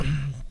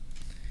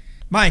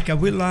Mike, are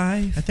we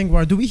live? I think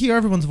we're. Do we hear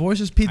everyone's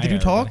voices? Pete, did you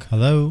talk?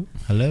 Hello.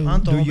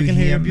 Anto, we can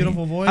hear your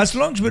beautiful voice. As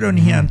long as we don't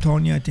hear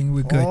Antonio, I think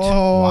we're good.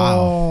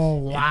 Oh,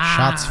 wow.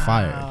 Shots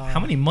fired. How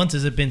many months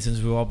has it been since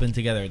we've all been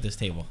together at this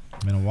table?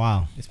 Been a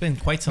while. It's been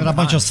quite some There are time.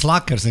 a bunch of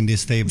slackers in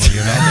this table,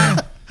 you know.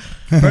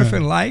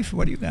 Perfect life.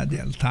 What do you got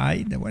there?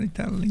 Tide. What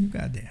are you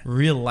got there?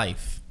 Real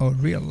life. Oh,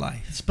 real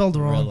life. It's spelled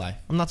wrong. Real life.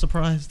 I'm not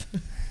surprised.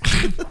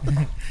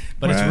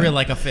 But it's Well, real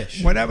like a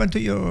fish. What happened to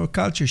your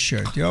culture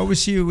shirt? You always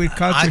see you with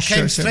culture I shirts.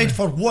 came straight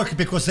for work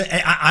because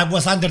I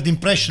was under the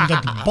impression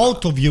that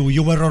both of you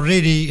were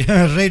already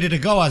ready to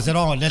go. I said,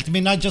 oh, let me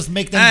not just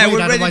make them wait. We're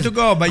ready otherwise to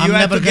go, but I'm you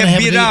have never to gonna get have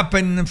beat the- up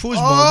in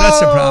football. That's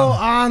the problem.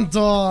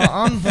 Anto,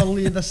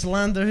 unbelievable. The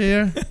slander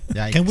here.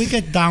 Can we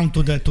get down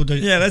to the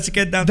Yeah, let's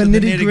get down The to the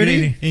nitty-gritty?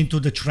 nitty-gritty.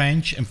 into the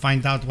trench and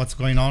find out what's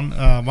going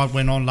on, what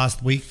went on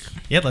last week?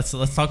 Yeah, let's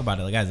talk about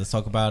it, guys. Let's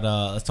talk about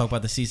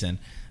the season.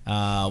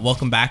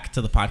 Welcome back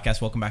to the podcast.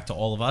 Welcome back to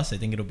all of us. I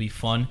think it'll be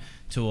fun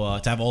to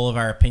have all of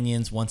our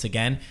opinions once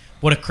again.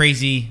 What a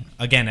crazy,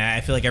 again, I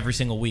feel like every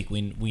single week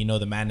we know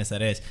the madness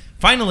that is.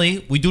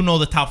 Finally, we do know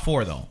the top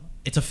four, though.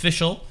 It's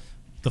official.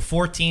 The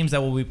four teams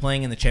that will be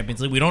playing in the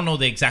Champions League. We don't know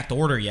the exact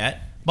order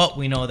yet, but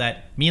we know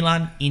that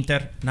Milan,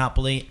 Inter,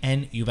 Napoli,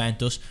 and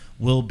Juventus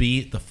will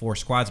be the four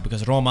squads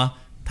because Roma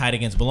tied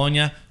against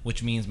Bologna,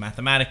 which means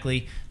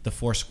mathematically the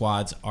four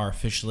squads are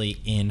officially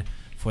in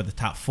for the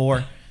top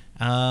four.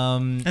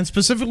 And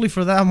specifically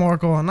for that,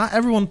 Marco, not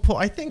everyone put.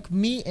 I think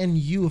me and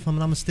you, if I'm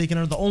not mistaken,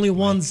 are the only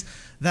ones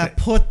that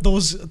put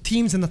those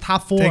teams in the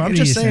top four. Take I'm it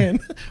just easy. saying.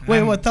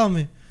 Wait, what? Tell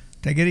me.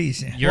 Take it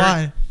easy.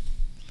 Why?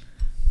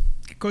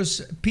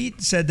 Because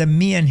Pete said that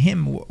me and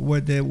him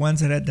were the ones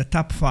that had the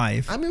top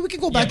five. I mean, we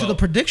can go back to but- the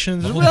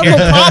predictions. but We who have cares?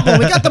 no problem.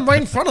 We got them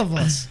right in front of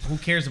us. Who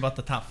cares about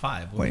the top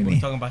five? What do you We're mean?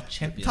 talking about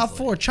Champions Top League.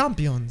 four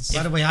champions.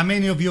 By the way, how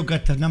many of you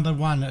got the number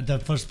one, the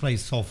first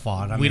place so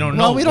far? We don't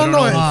know. Well, we don't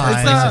know it. who Ah, It's first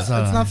it's place not. is.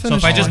 just, It's not So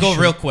finished. if I just go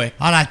sure. real quick,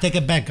 All right, take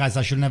it back, guys.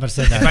 I should never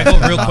say if I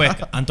that. go real quick,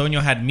 Antonio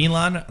had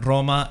Milan,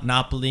 Roma,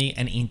 Napoli,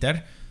 and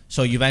Inter.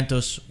 So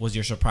Juventus was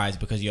your surprise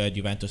because you had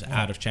Juventus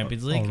out of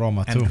Champions League.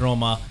 Roma and too.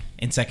 Roma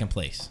in second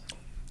place.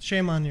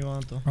 Shame on you,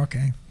 Anto.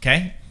 Okay.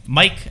 Okay.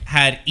 Mike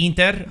had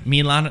Inter,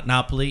 Milan,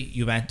 Napoli,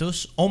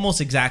 Juventus. Almost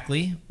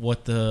exactly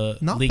what the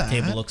Not league bad,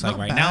 table looks like not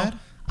right bad. now.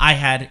 I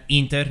had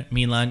Inter,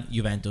 Milan,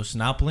 Juventus,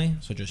 Napoli.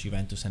 So just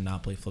Juventus and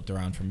Napoli flipped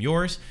around from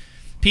yours.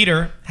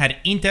 Peter had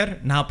Inter,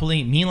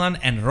 Napoli, Milan,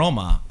 and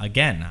Roma.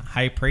 Again,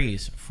 high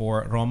praise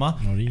for Roma.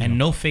 Mourinho. And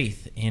no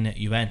faith in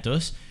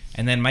Juventus.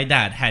 And then my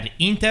dad had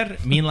Inter,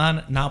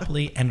 Milan,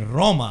 Napoli, and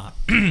Roma.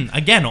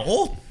 Again,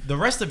 all the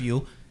rest of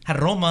you had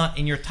Roma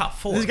in your top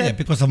four. Yeah,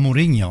 because of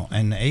Mourinho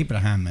and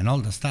Abraham and all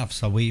the stuff.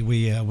 So we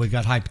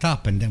got hyped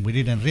up, and then we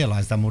didn't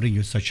realize that Mourinho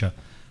is such a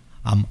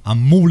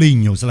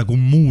Mourinho. It's like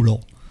un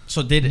mulo.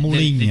 So did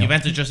Mourinho.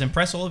 Juventus just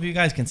impress all of you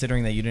guys,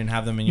 considering that you didn't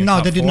have them in your No,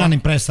 top they did four? not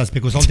impress us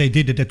because all they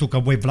did is they took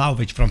away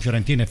Vlahovic from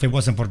Fiorentina. If it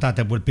wasn't for that,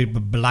 they would be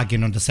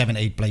lagging on the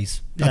 7-8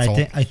 place. That's all.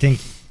 I think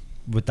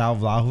without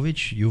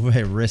Vlahovic,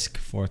 Juve risk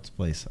fourth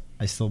place.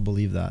 I still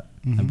believe that.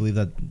 I believe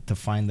that to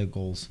find the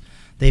goals,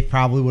 they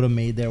probably would have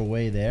made their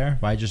way there.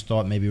 But I just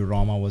thought maybe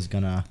Roma was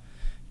gonna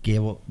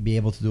be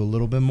able to do a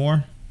little bit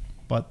more,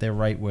 but they're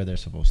right where they're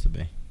supposed to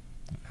be.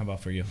 How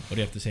about for you? What do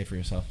you have to say for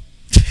yourself?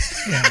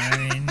 Yeah, I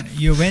mean,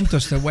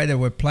 Juventus, the way they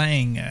were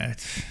playing at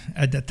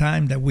the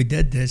time that we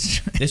did this.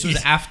 This was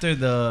after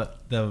the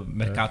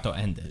Mercato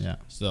ended. Yeah.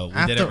 So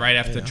we did it right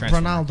after the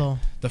transfer. Ronaldo.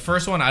 The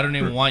first one, I don't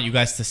even want you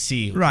guys to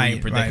see who Right,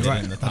 you predicted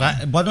right. in the But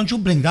top. why don't you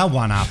bring that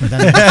one up? Then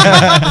This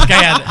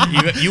guy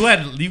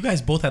had, you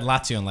guys both had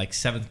Lazio in like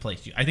seventh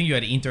place. I think you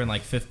had Inter in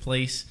like fifth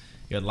place.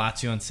 You had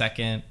Lazio in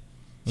second.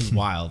 It was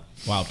wild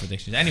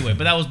predictions. Anyway,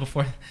 but that was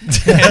before.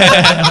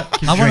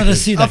 I wanted to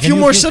see that. A few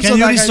more sips Can of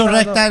you that guy,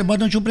 resurrect Ronaldo. that? Why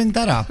don't you bring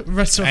that up?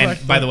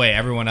 And by the way,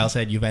 everyone else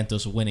had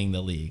Juventus winning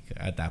the league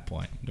at that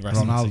point. The rest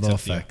Ronaldo of them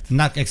except you.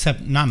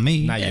 effect. Not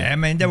me. Not you. Yeah, I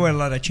mean, there were a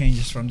lot of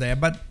changes from there.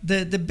 But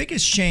the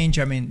biggest change,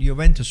 I mean,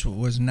 Juventus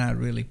was not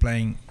really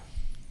playing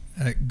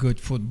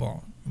good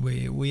football.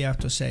 We have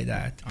to say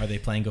that. Are they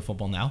playing good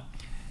football now?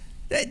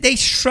 They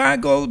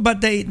struggle,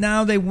 but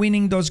they're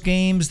winning those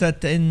games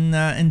that in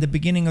the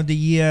beginning of the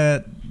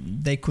year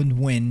they couldn't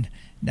win.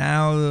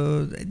 Now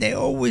they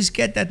always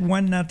get that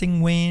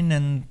 1-0 win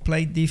and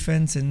play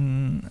defense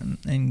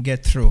and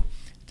get through.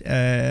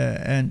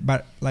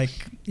 But like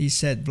he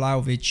said,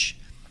 Vlahovic,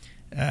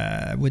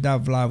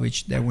 without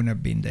Vlahovic, they wouldn't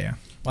have been there.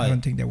 Well, I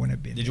don't think they would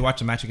have been. Did you watch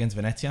the match against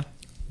Venezia?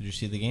 Did you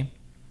see the game?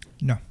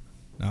 No.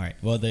 All right.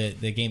 Well,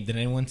 the game. Did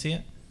anyone see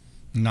it?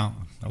 No,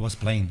 I was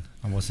playing.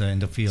 I was in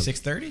the field.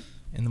 6:30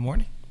 in the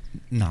morning.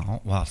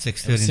 No, well, It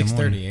 6:30 was in the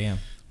morning. 6:30 a.m.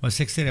 Well,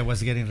 6:30 I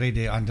was getting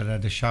ready under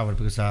the shower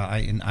because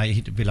I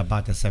hit Villa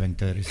Bat at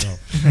 7:30. So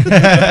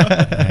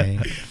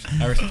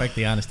I respect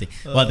the honesty.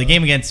 Well, the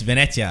game against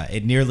Venezia,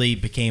 it nearly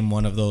became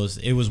one of those.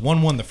 It was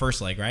 1-1 the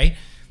first leg, right?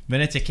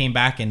 Venezia came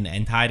back and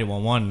tied it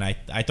 1-1, and I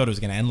thought it was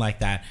going to end like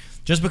that.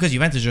 Just because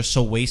Juventus is just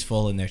so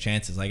wasteful in their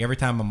chances. Like every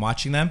time I'm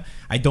watching them,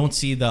 I don't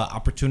see the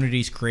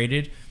opportunities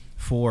created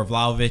for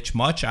Vlahovic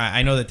much.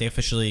 I know that they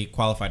officially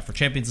qualified for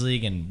Champions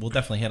League, and we'll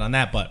definitely hit on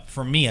that. But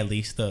for me, at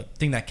least, the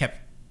thing that kept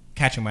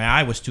catching my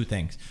eye was two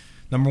things.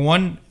 Number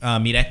one,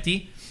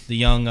 Miretti, the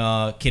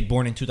young kid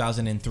born in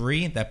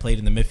 2003 that played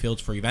in the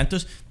midfields for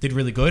Juventus, did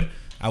really good.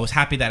 I was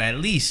happy that at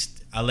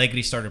least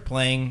Allegri started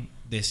playing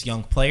this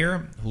young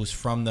player who's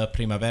from the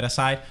Primavera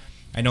side.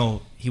 I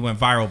know he went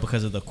viral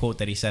because of the quote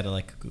that he said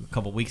like a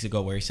couple weeks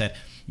ago where he said,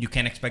 you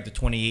can't expect a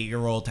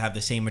 28-year-old to have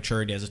the same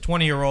maturity as a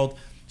 20-year-old.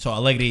 So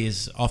Allegri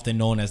is often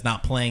known as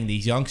not playing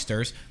these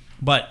youngsters.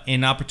 But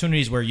in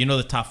opportunities where you know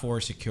the top four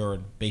is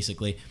secured,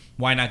 basically,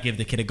 why not give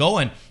the kid a go?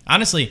 And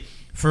honestly,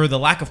 for the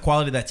lack of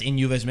quality that's in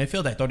Juve's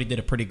midfield, I thought he did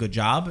a pretty good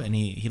job, and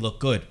he looked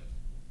good.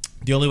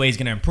 The only way he's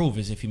going to improve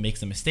is if he makes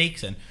the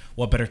mistakes, and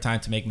what better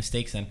time to make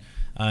mistakes than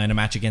in a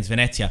match against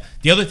Venezia.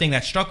 The other thing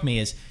that struck me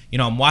is,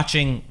 I'm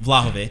watching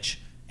Vlahovic,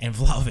 and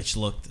Vlahovic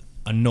looked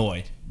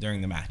annoyed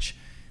during the match.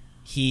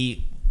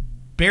 He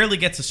barely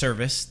gets a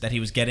service that he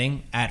was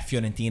getting at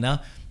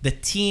Fiorentina. The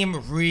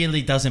team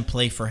really doesn't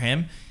play for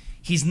him.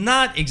 He's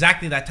not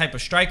exactly that type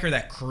of striker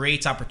that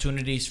creates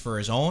opportunities for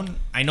his own.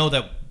 I know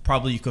that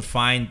probably you could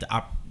find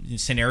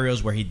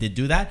scenarios where he did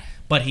do that,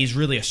 but he's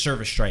really a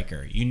service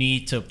striker. You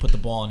need to put the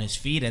ball on his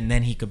feet, and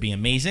then he could be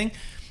amazing.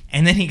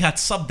 And then he got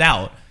subbed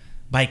out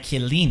by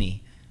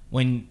Chiellini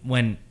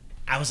when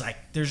I was like,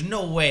 there's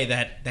no way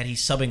that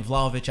he's subbing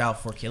Vlahovic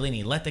out for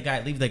Chiellini.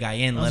 Leave the guy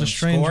in, let him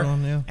score.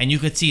 One, yeah. And you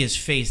could see his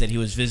face that he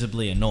was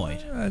visibly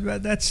annoyed.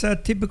 But that's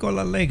typical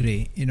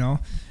Allegri,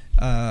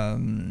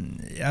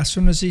 as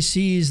soon as he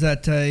sees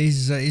that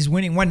he's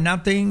winning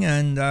 1-0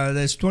 and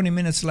there's 20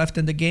 minutes left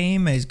in the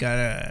game,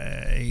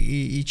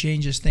 he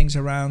changes things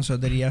around so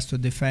that he has to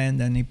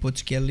defend, and he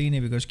puts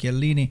Chiellini because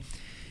Chiellini,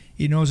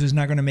 he knows he's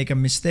not going to make a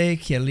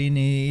mistake.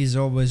 Chiellini is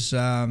always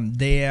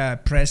there,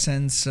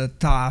 presence,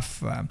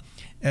 tough,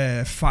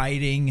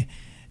 fighting.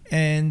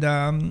 And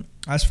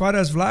as far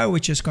as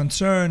Vlahovic is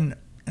concerned,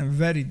 I'm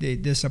very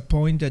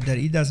disappointed that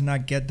he does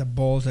not get the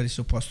balls that he's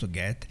supposed to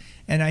get.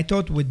 And I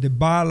thought with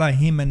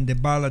him and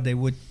Dybala,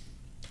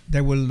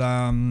 they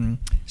will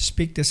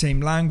speak the same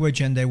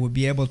language, and they will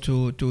be able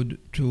to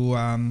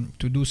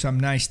do some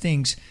nice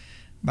things.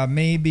 But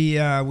maybe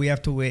we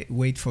have to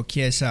wait for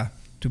Chiesa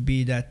to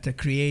be that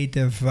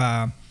creative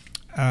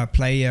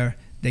player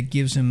that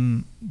gives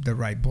him the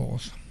right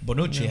balls.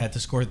 Bonucci had to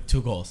score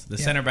 2 goals. The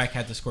center back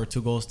had to score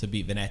 2 goals to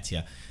beat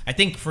Venezia. I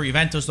think for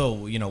Juventus, though,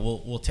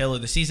 we'll tailor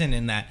the season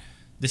in that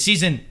the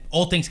season,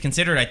 all things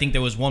considered, I think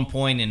there was one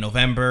point in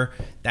November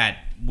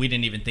that we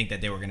didn't even think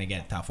that they were going to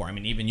get top 4. I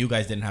mean, even you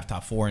guys didn't have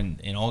top 4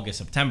 in August,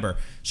 September.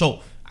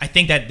 So I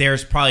think that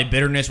there's probably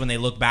bitterness when they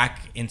look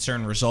back in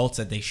certain results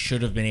that they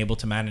should have been able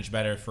to manage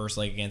better. First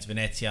leg against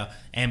Venezia,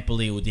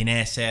 Empoli,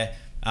 Udinese.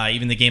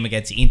 Even the game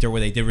against Inter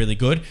where they did really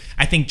good.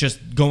 I think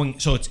just going,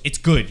 so it's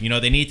good.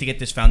 They need to get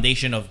this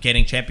foundation of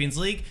getting Champions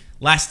League.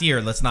 Last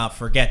year, let's not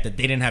forget that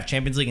they didn't have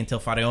Champions League until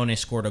Faraone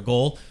scored a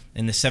goal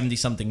in the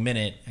 70-something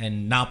minute,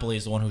 and Napoli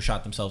is the one who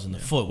shot themselves in the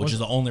foot, which is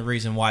the only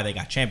reason why they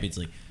got Champions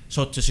League.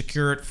 So to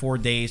secure it 4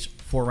 days,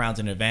 4 rounds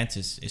in advance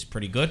is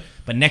pretty good.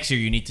 But next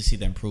year, you need to see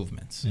the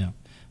improvements. Yeah.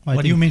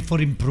 What do you mean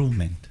for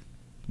improvement?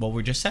 Well,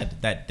 we just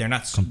said that they're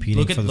not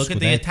competing for the look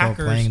at the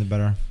attackers. Playing the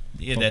better.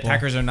 Yeah, the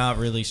attackers are not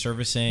really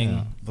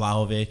servicing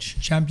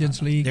Vlahovic.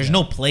 Champions League. There's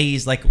no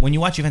plays. Like when you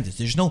watch Juventus,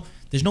 there's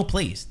no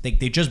plays.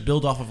 They just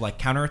build off of like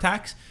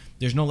counterattacks.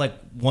 There's no like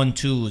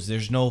 1-2s.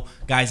 There's no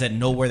guys that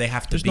know where they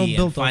have to be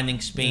and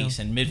finding space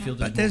and midfielders.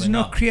 But there's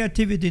no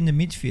creativity in the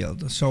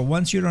midfield. So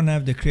once you don't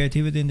have the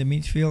creativity in the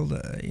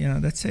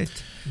midfield, that's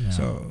it. Yeah.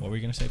 So what were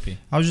you gonna say, P?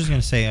 I was just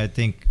gonna say I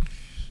think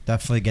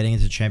definitely getting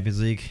into Champions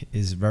League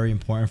is very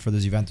important for the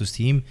Juventus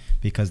team,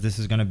 because this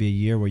is going to be a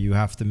year where you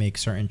have to make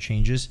certain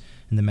changes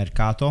in the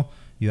Mercato.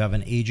 You have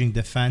an aging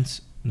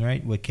defense,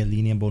 right, with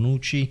Chiellini and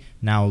Bonucci.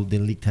 Now the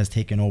league has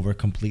taken over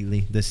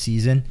completely this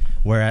season,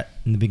 where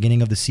in the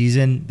beginning of the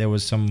season there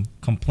was some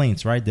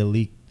complaints, right? The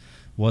league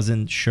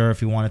wasn't sure if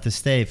he wanted to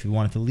stay, if he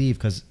wanted to leave,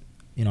 because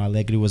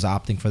Allegri was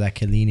opting for that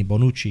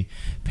Chiellini-Bonucci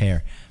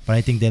pair. But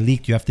I think the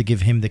league, you have to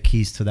give him the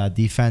keys to that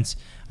defense.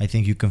 I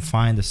think you can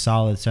find a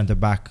solid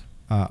center-back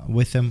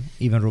with him.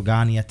 Even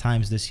Rugani at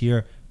times this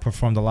year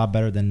performed a lot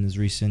better than his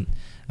recent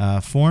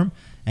form.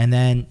 And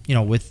then,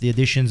 with the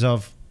additions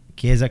of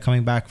Chiesa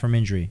coming back from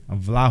injury,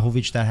 of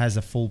Vlahovic that has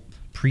a full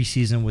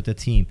preseason with the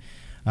team,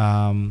 the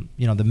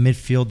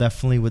midfield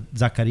definitely with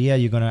Zakaria,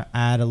 you're going to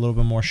add a little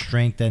bit more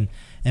strength and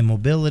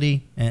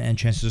mobility and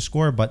chances to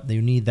score, but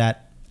you need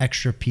that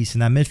extra piece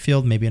in that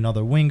midfield, maybe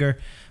another winger.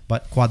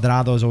 But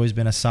Cuadrado has always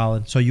been a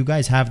solid. So you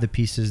guys have the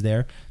pieces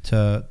there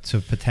to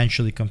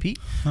potentially compete.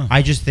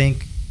 I just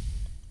think,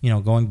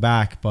 going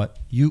back, but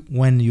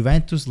when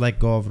Juventus let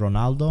go of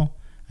Ronaldo,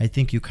 I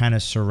think you kind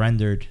of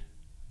surrendered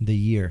the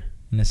year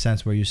in a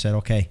sense where you said,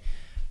 okay,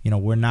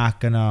 we're not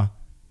gonna.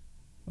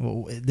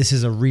 This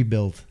is a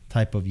rebuild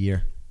type of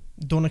year.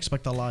 Don't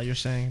expect a lot, you're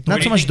saying.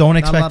 Not so much don't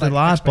expect a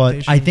lot,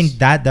 but I think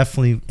that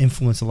definitely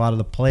influenced a lot of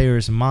the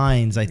players'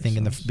 minds, I think,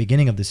 in the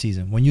beginning of the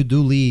season. When you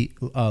do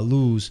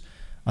lose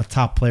a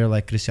top player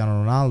like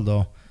Cristiano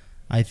Ronaldo,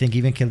 I think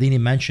even Chiellini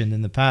mentioned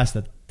in the past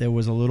that there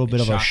was a little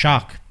bit of a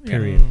Shock. shock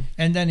period.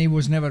 And then he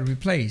was never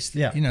replaced.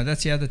 Yeah.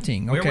 That's the other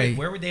thing. Where, Okay.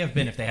 where would they have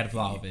been if they had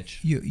Vlahovic?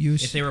 You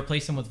If they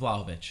replaced him with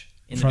Vlahovic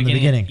From the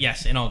beginning. Yes,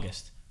 in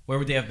August. Where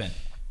would they have been?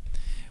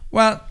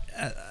 Well,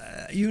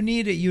 you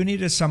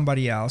needed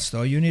somebody else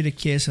though. You needed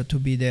Chiesa to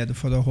be there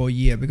for the whole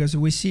year, because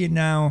we see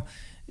now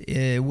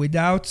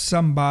without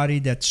somebody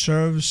that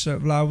serves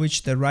Vlahovic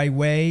the right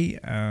way,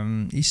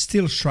 he's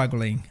still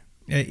struggling.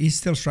 He's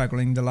still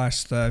struggling the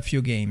last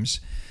few games.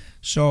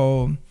 So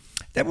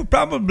they would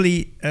probably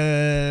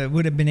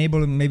would have been able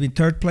to maybe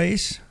third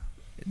place.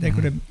 They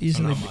could have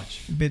easily Not much.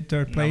 been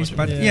third Not place, much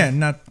but of a- yeah,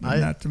 not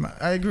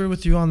I agree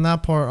with you on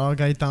that part,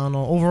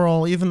 Gaetano.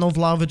 Overall, even though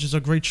Vlahovic is a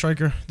great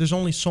striker, there's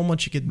only so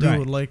much he could do.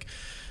 Right. Like,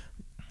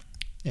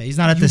 Yeah, he's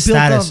not at You the built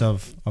status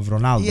up- of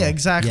Ronaldo. yeah,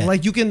 exactly. yet.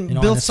 Like you can You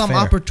know, build and it's some fair.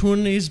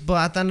 opportunities, but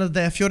at the end of the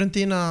day,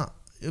 Fiorentina,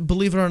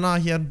 believe it or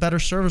not, he had better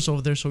service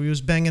over there, so he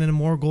was banging in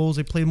more goals.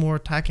 They played more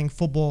attacking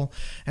football,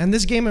 and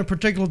this game in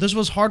particular, this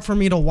was hard for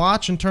me to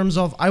watch in terms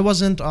of I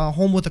wasn't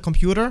home with a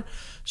computer,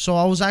 so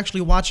I was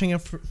actually watching it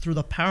through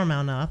the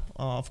Paramount app,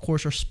 of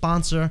course, our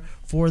sponsor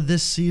for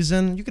this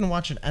season. You can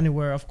watch it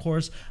anywhere, of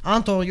course.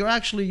 Anto,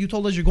 you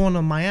told us you're going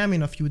to Miami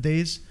in a few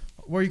days.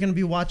 Where are you going to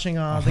be watching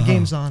the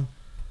games on?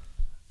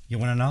 You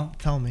want to know?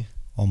 Tell me.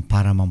 On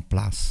Paramount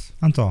Plus.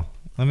 Anto,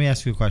 let me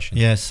ask you a question.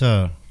 Yes,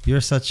 sir.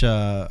 You're such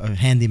a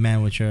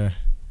handyman with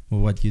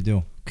what you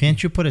do.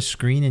 Can't you put a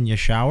screen in your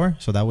shower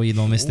so that way you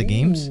don't miss the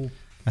games? Ooh.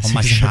 On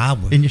my shower?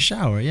 In your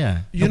shower,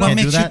 yeah. You can't what do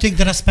makes you that? think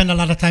that I spend a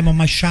lot of time on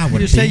my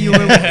shower? You say Pete? you're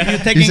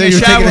taking You say a you're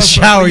shower. taking a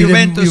shower. For You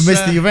Juventus,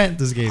 missed the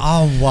Juventus game.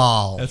 Oh,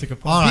 wow. That's a good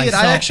point. All right, Pete, so,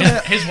 I actually,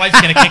 His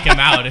wife's gonna kick him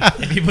out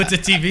if he puts a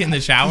TV in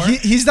the shower.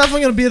 he's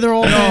definitely going to be there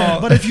all day. No.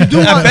 But if you do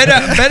A want,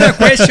 better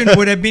question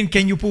would have been,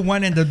 can you put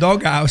one in the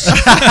doghouse?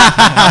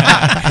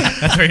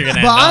 That's where you're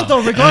gonna but end up.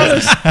 Anto,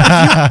 regardless,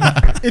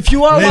 if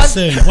you are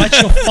listen,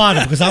 watch your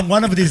father, because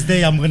one of these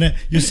days I'm gonna.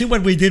 You see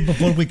what we did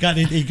before he got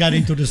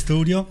into the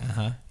studio?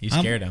 You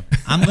scared him.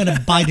 I'm gonna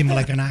bite him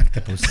like an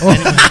octopus. Oh.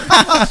 Anyway,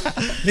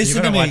 listen You to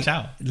better me. watch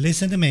out.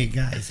 Listen to me,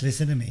 guys.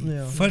 Listen to me.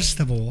 Yeah. First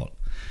of all,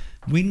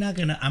 I'm not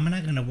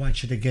gonna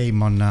watch the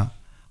game on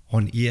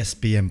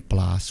ESPN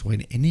Plus.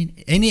 When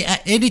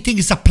anything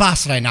is a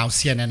plus right now,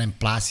 CNN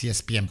Plus,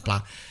 ESPN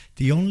Plus.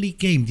 The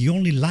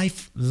only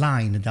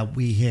lifeline that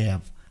we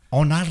have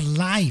on our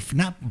life,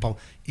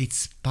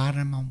 it's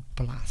Paramount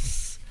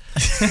Plus.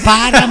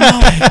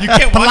 Paramount. You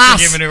can't watch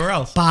Plus. the game anywhere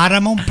else.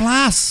 Paramount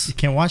Plus. You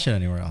can't watch it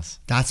anywhere else.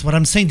 That's what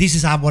I'm saying. This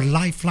is our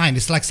lifeline.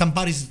 It's like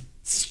somebody's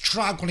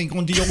struggling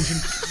on the ocean.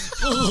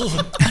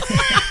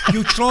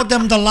 You throw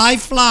them the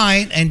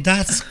lifeline, and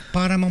that's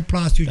Paramount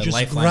Plus. You The just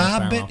lifeline is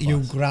grab Paramount it, you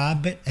Plus.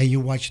 grab it, and you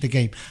watch the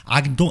game.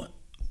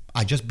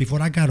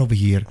 Before I got over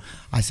here,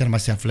 I said to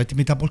myself, let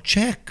me double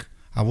check.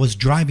 I was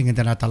driving, and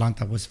then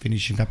Atalanta was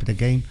finishing up the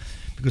game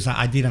because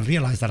I didn't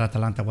realize that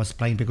Atalanta was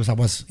playing because I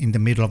was in the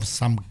middle of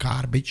some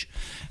garbage.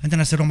 And then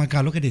I said, oh my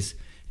God, look at this.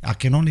 I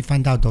can only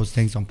find out those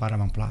things on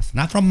Paramount Plus.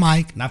 Not from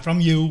Mike, not from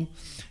you,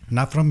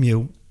 not from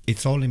you.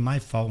 It's all in my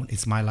phone.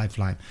 It's my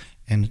lifeline.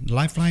 And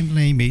lifeline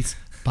name is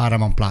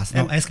Paramount Plus.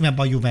 Now ask me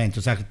about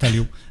Juventus. I'll tell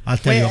you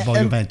about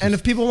Juventus. and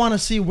if people want to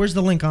see, where's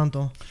the link,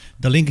 Anto?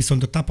 The link is on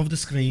the top of the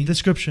screen.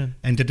 Description.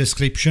 And the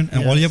description,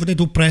 and Yes. all you have to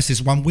do press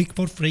is 1 week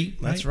for free.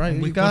 That's right, 1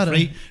 you week got for it.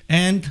 free.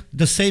 And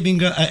the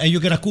saving, you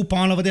get a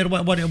coupon over there.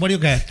 What do you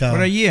get?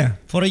 For a year,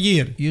 For a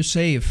year, you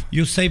save.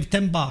 you save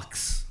 $10.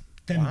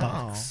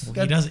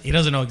 $10. He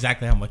doesn't know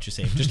exactly how much you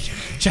save. Just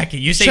check it.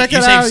 You save. Check You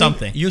it save out.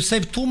 something. You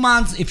save 2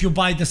 months if you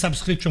buy the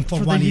subscription for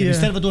For 1 the year. year.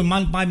 Instead of doing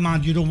month by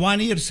month, you do 1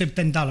 year, save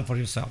 $10 for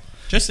yourself.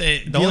 Just the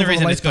Deal only of a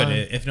reason it's good,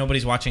 lifetime. if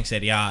nobody's watching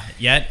Serie A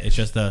yet, it's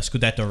just the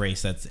Scudetto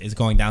race is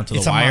going down to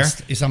It's the a wire.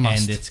 must. It's a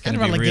must. And it's going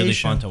And to be really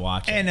relegation. fun to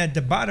watch. And at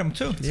the bottom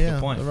too. Yeah,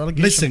 point. the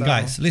relegation Listen,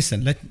 battle. guys,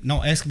 listen.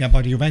 No, ask me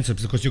about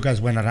Juventus because you guys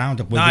went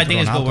around. No, I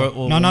think it's good. Ronaldo.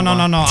 We'll No. move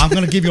on. I'm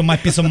going to give you my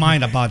peace of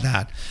mind about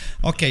that.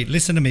 Okay,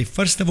 listen to me.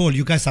 First of all,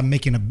 you guys are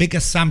making a big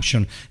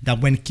assumption that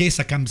when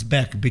Chiesa comes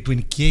back,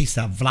 between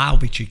Chiesa,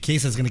 Vlahovic,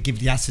 Chiesa is going to give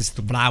the assist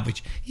to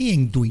Vlahovic. He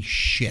ain't doing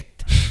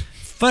shit.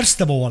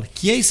 First of all,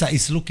 Chiesa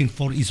is looking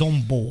for his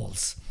own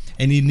balls.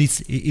 And he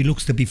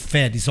looks to be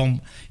fed his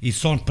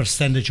own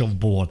percentage of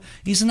ball.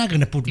 He's not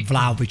going to put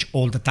Vlahovic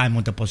all the time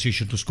on the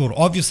position to score.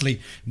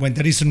 Obviously, when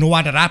there is no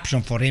other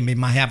option for him, he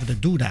might have to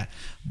do that.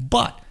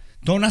 But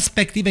don't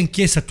expect even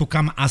Chiesa to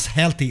come as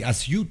healthy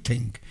as you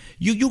think.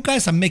 You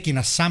guys are making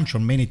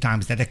assumption many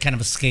times that are kind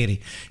of scary.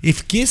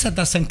 If Chiesa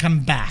doesn't come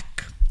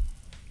back,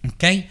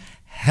 okay,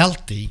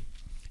 healthy,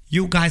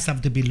 you guys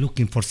have to be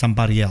looking for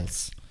somebody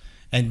else.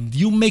 And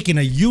you making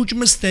a huge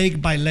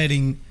mistake by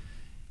letting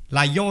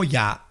La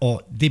Joya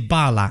or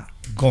Dybala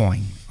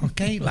going.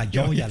 Okay? La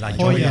Joya,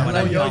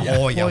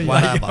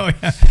 whatever.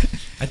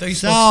 I thought you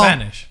So- spoke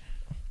Spanish.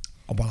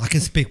 Oh, well, I can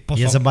speak.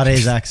 He has a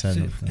Barese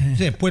accent.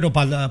 Sí, puedo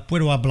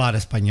hablar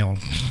español.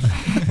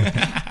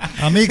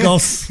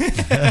 Amigos.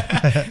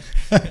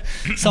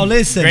 So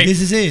listen, Great.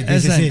 this is it.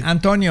 This is Listen, it.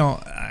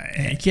 Antonio,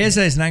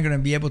 Chiesa is not going to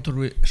be able to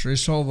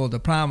resolve all the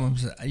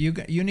problems.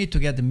 You need to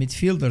get the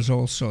midfielders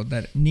also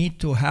that need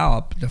to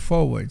help the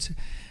forwards.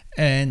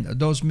 and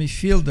those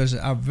midfielders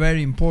are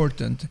very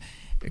important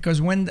because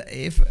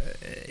if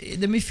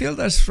the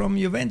midfielders from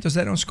Juventus,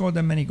 they don't score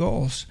that many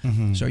goals,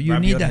 so you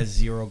need Rabiot that. has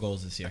 0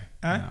 goals this year.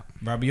 Huh?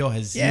 Rabiot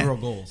has 0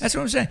 goals. That's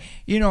what I'm saying.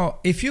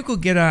 If you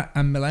could get a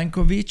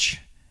Milankovic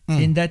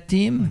in that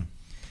team,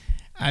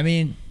 I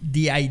mean,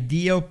 the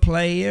ideal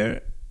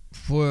player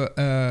for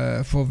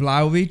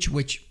Vlahovic,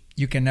 which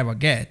you can never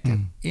get.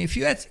 If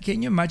you had,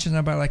 can you imagine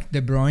about like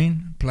De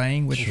Bruyne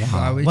playing with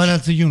Vlahovic? What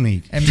else do you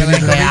need? And Do you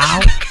need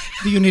Milankovic?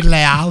 Leao? Do you need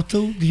Leao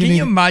too? Do you Can need,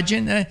 you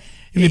imagine?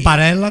 you need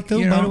Barella too,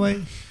 you by know, the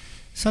way?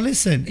 So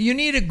listen. You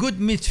need a good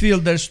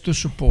midfielders to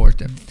support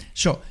them.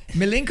 So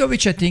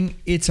Milinkovic, I think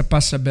it's a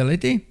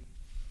possibility,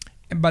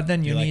 but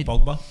then you You like need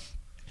Pogba?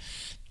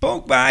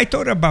 Pogba. I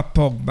thought about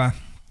Pogba.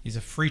 He's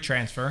a free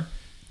transfer.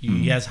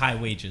 He has high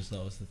wages,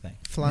 though, is the thing.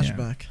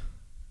 Flashback.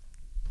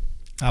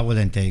 I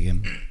wouldn't take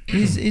him.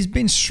 He's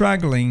been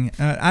struggling.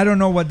 I don't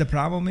know what the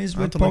problem is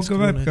with Anton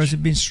Pogba Krunic. because he's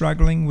been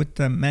struggling with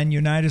Man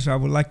United. So I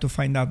would like to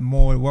find out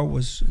more.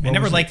 I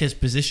never liked his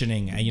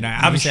positioning.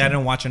 Obviously, I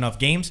didn't watch enough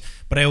games,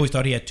 but I always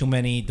thought he had too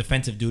many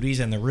defensive duties.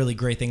 And the really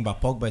great thing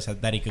about Pogba is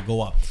that he could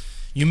go up.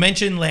 You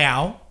mentioned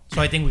Leao,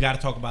 so I think we got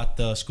to talk about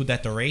the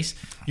Scudetto race.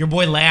 Your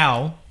boy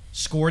Leao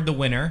scored the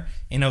winner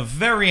in a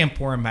very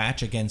important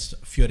match against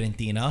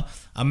Fiorentina,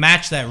 a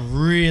match that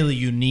really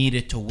you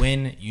needed to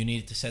win. You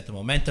needed to set the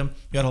momentum.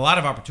 You had a lot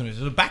of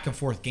opportunities. It was a back and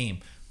forth game.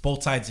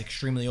 Both sides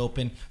extremely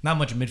open. Not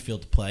much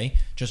midfield to play.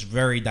 Just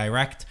very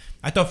direct.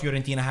 I thought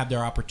Fiorentina had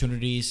their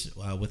opportunities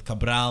with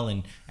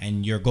Cabral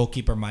and your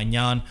goalkeeper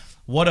Magnan.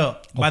 By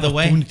the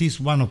way,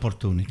 Opportunities, one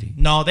opportunity.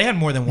 no, they had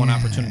more than one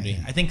opportunity.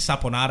 I think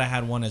Saponara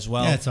had one as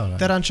well. Yeah, it's all right.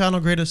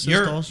 Terranciano, great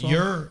assist also.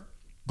 Your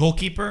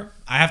goalkeeper,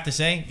 I have to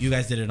say, you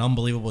guys did an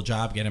unbelievable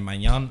job getting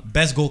Magnan.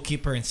 Best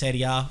goalkeeper in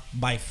Serie A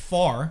by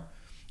far.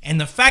 And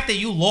the fact that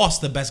you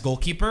lost the best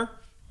goalkeeper,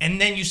 and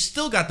then you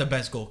still got the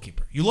best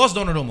goalkeeper. You lost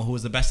Donnarumma, who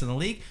was the best in the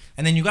league,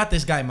 and then you got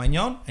this guy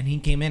Magnan, and he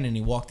came in and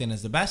he walked in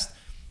as the best.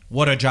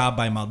 What a job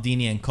by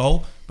Maldini and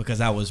co, because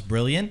that was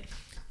brilliant.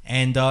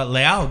 And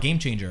Leao, game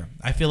changer.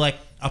 I feel like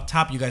up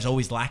top you guys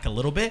always lack a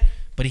little bit,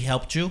 but he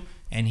helped you,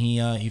 and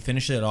he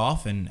finished it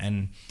off.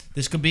 And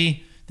this could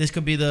be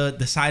the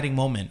deciding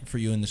moment for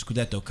you in the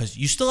Scudetto, because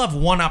you still have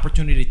one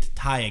opportunity to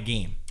tie a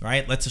game,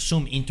 right? Let's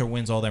assume Inter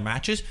wins all their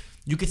matches.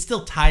 You could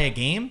still tie a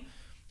game,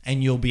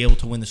 and you'll be able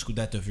to win the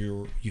Scudetto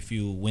if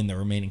you win the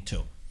remaining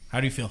 2.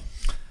 How do you feel?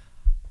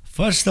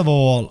 First of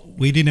all,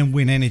 we didn't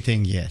win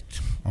anything yet.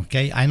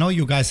 Okay, I know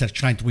you guys are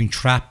trying to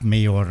entrap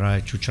me or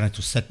you're trying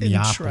to set me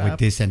up with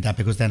this and that,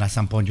 because then at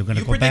some point you're going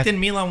to You go back. predicted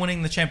Milan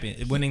winning the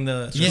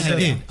Yeah,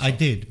 Scudetto. I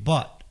did.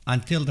 But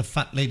until the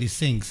fat lady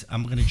sings,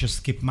 I'm going to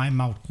just keep my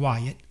mouth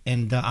quiet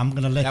and I'm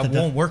going to let That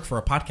won't work for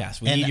a podcast.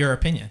 We And- need your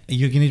opinion.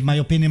 You need my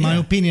opinion. My Yeah.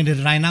 opinion is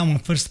right now I'm in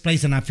first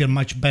place and I feel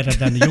much better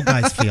than you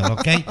guys feel,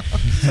 okay?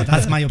 So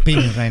that's my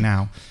opinion right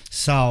now.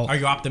 So Are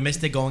you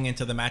optimistic going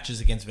into the matches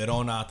against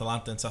Verona,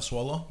 Atalanta, and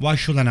Sassuolo? why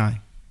shouldn't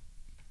I?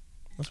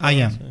 I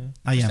am.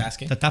 Just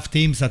asking. The tough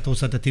teams,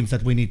 those are the teams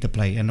that we need to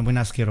play, and we're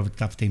not scared of the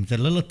tough teams. The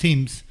little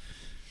teams,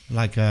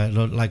 like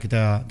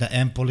the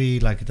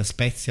Empoli, like the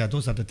Spezia,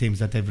 those are the teams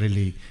that they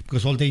really,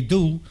 because all they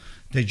do,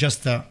 they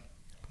just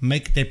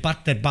they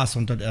park their bus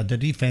on the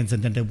defense,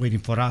 and then they're waiting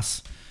for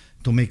us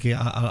to make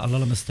a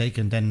little mistake,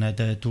 and then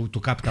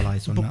to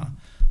capitalize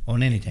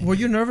on anything. Were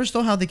you nervous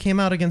though how they came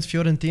out against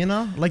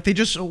Fiorentina? Like they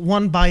just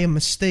won by a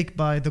mistake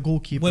by the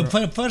goalkeeper.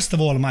 Well, first of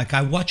all, Mike,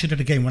 I watched it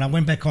again when I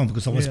went back home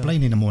because I was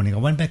playing in the morning. I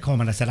went back home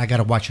and I said, I got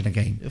to watch it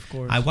again. Of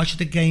course. I watched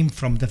the game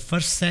from the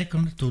first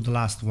second to the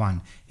last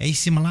one.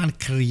 AC Milan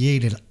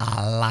created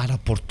a lot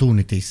of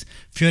opportunities.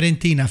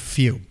 Fiorentina,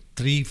 few.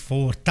 3,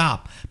 4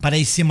 top. But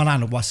AC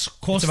Milan was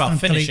constantly... It's about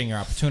finishing your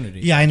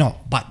opportunities. Yeah, I know.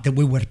 But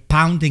we were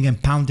pounding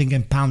and pounding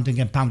and pounding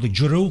and pounding.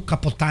 Giroud, a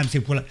couple of times,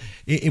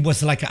 it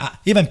was like...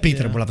 even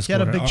Peter will have He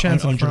had scored a big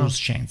chance on in front. Giroud's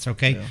chance,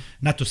 okay? Yeah.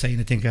 Not to say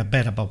anything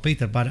bad about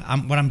Peter, but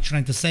what I'm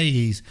trying to say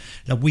is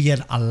that we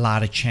had a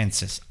lot of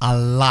chances. A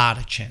lot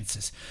of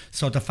chances.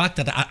 So the fact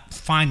that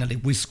finally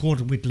we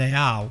scored with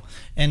Leao,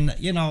 and,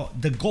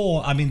 the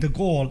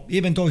goal,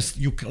 even though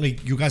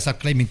you guys are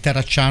claiming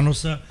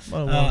Terracciano's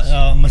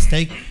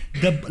mistake,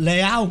 the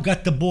Leao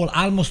got the ball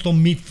almost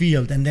on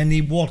midfield, and then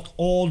he walked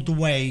all the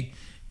way,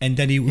 and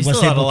then he was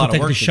still had a able lot to of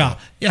take work the to do. shot.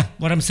 Yeah,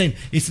 what I'm saying,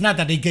 it's not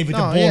that he gave it the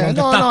No, ball yeah, on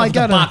the no, top no, I of the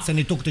get it. box and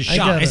he took the I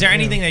shot. get Is there Yeah.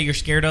 anything that you're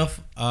scared of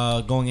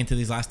going into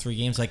these last 3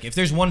 games? Like, if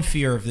there's one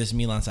fear of this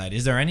Milan side,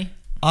 is there any?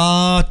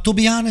 To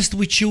be honest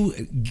with you,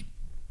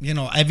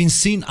 having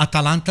seen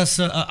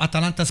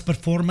Atalanta's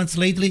performance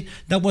lately,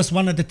 that was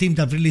one of the teams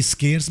that really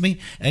scares me.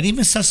 And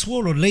even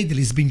Sassuolo lately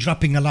has been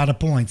dropping a lot of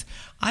points.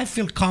 I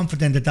feel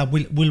confident that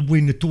we'll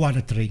win 2 out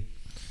of 3.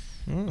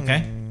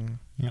 Okay.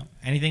 Yeah.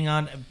 Anything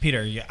on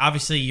Peter?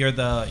 Obviously, you're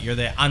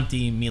the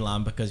anti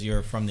Milan because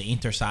you're from the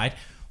Inter side.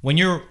 When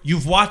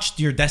you've watched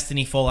your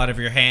destiny fall out of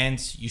your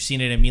hands, you've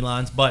seen it in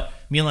Milan's, but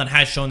Milan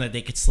has shown that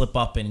they could slip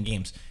up in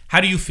games. How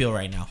do you feel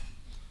right now?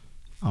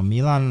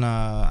 Milan,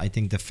 I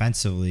think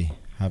defensively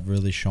have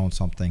really shown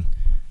something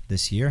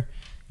this year.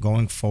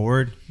 Going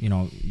forward,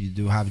 you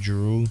do have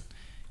Giroud.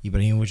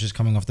 Ibrahimovic is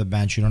coming off the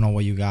bench. You don't know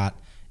what you got.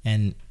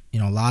 And,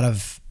 a lot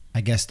of,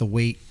 I guess, the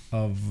weight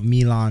of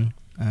Milan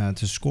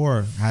to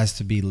score has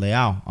to be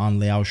on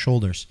Leao's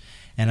shoulders.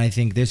 And I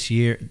think this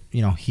year,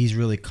 he's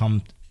really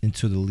come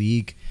into the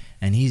league,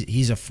 and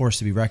he's a force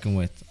to be reckoned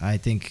with. I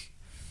think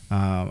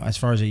as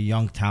far as a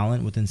young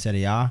talent within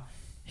Serie A,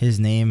 his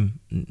name,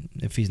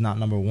 if he's not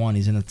number one,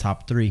 he's in the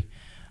top three,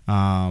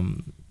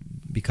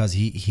 because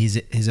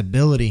his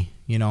ability,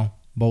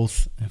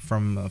 both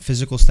from a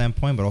physical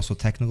standpoint but also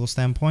technical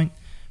standpoint,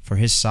 for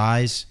his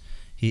size,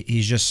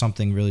 he's just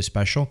something really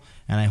special.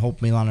 And I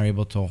hope Milan are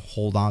able to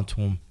hold on to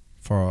him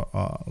for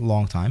a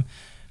long time.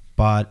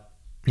 But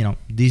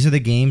these are the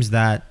games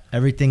that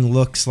everything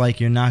looks like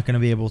you're not going to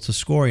be able to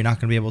score, you're not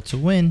going to be able to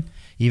win,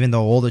 even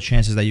though all the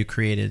chances that you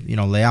created,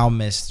 Leao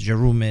missed,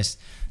 Giroud missed.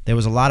 There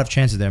was a lot of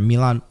chances there.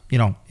 Milan,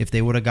 if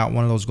they would have got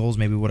one of those goals,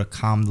 maybe would have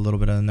calmed a little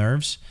bit of the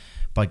nerves.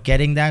 But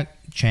getting that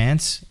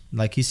chance,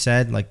 like he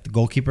said, like the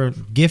goalkeeper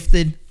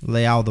gifted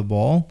Leao the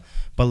ball,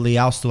 but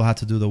Leao still had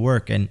to do the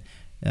work. And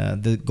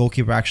the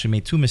goalkeeper actually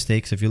made two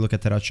mistakes if you look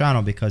at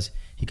Terracciano, because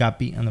he got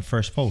beat on the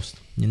first post.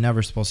 You're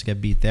never supposed to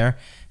get beat there.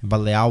 But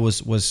Leao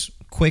was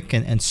quick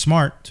and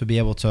smart to be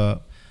able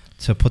to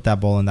put that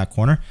ball in that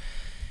corner.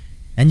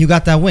 And you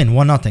got that win,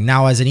 1-0.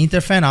 Now, as an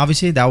Inter fan,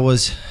 obviously that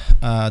was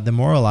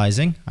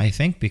demoralizing, I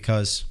think,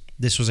 because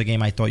this was a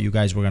game I thought you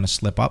guys were going to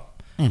slip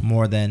up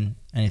more than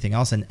anything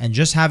else. And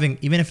just having,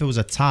 even if it was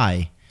a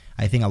tie,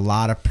 I think a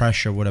lot of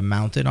pressure would have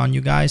mounted on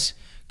you guys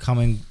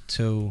coming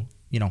to,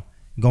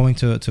 going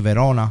to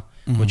Verona,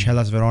 which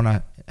Hellas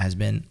Verona has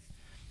been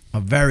a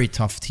very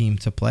tough team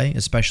to play,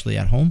 especially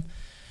at home.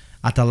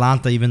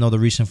 Atalanta, even though the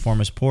recent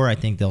form is poor, I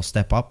think they'll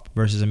step up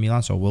versus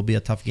Milan, so it will be a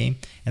tough game.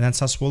 And then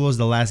Sassuolo is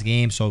the last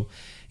game, so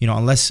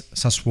unless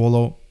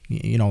Sassuolo,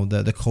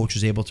 the coach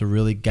is able to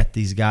really get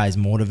these guys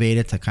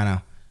motivated to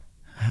kind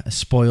of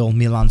spoil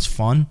Milan's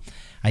fun,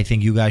 I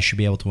think you guys should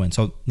be able to win.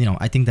 So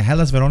I think the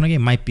Hellas Verona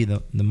game might be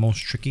the most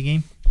tricky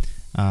game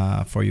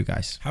for you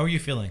guys. How are you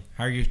feeling?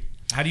 How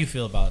do you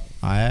feel about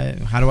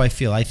it? How do I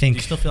feel? I think. Do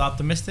you still feel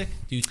optimistic?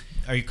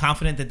 Are you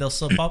confident that they'll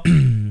slip up?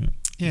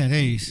 Yeah, there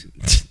is.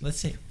 Let's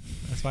see.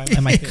 That's why.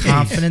 Am I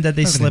confident that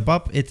they slip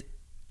up?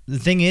 The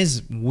thing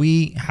is,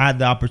 we had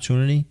the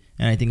opportunity,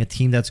 and I think a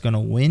team that's going to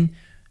win,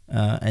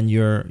 and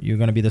you're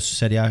going to be the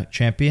Serie A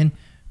champion,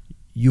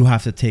 you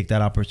have to take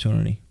that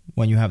opportunity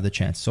when you have the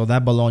chance. So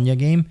that Bologna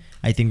game,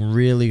 I think,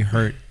 really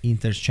hurt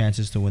Inter's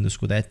chances to win the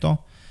Scudetto.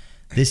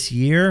 This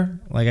year,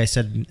 like I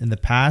said in the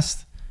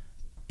past,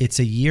 it's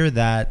a year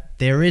that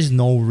there is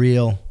no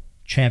real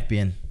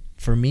champion.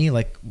 For me,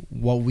 like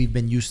what we've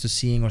been used to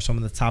seeing, or some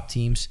of the top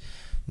teams,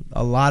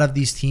 a lot of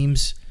these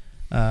teams,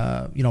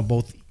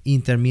 both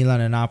Inter,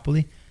 Milan, and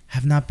Napoli,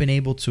 have not been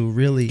able to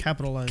really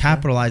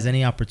capitalize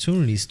any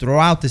opportunities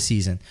throughout the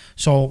season.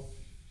 So,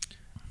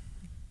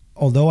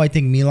 although I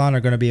think Milan are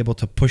going to be able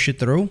to push it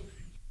through,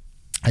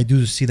 I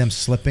do see them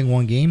slipping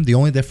one game. The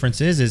only difference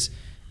is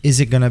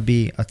it going to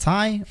be a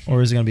tie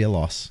or is it going to be a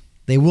loss?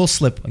 They will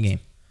slip a game,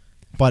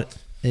 but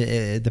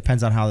it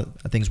depends on how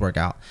things work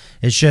out.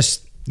 It's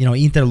just,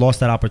 Inter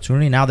lost that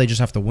opportunity. Now they just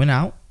have to win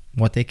out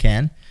what they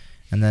can,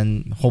 and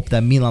then hope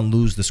that Milan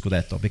lose the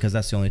Scudetto, because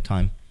that's the only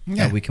time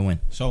that we can win.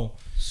 So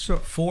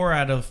 4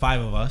 out of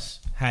 5 of us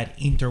had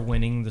Inter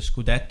winning the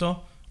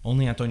Scudetto.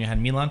 Only Antonio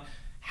had Milan.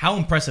 How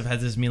impressive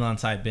has this Milan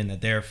side been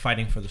that they're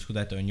fighting for the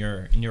Scudetto in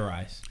your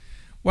eyes?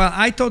 Well,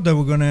 I thought they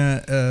were going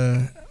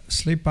to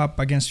slip up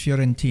against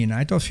Fiorentina.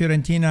 I thought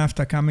Fiorentina,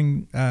 after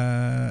coming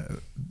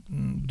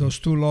those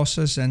 2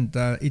 losses, and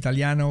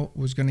Italiano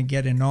was going to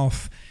get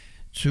enough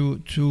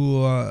to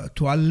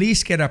at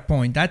least get a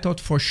point. I thought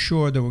for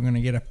sure they were going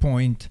to get a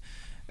point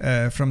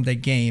from the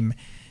game.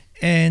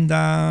 And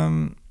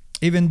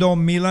even though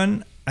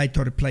Milan, I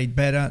thought it played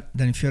better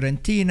than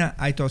Fiorentina,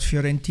 I thought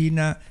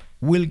Fiorentina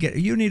will get,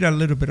 you need a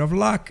little bit of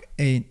luck,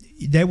 and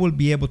they will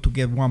be able to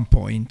get 1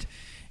 point.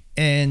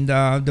 And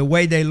the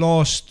way they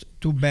lost,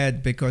 too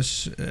bad,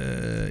 because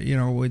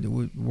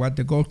with what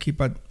the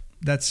goalkeeper,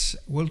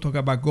 we'll talk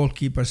about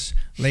goalkeepers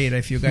later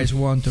if you guys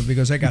want to,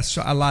 because I got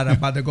a lot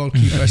about the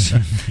goalkeepers.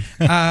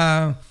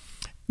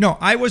 No,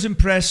 I was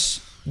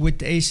impressed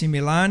with AC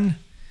Milan,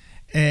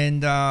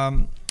 and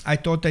I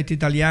thought that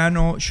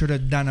Italiano should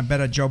have done a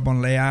better job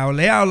on Leao.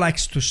 Leao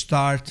likes to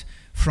start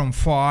from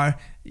far.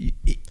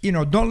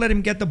 Don't let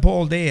him get the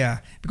ball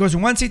there, because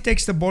once he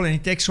takes the ball and he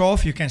takes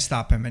off, you can't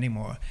stop him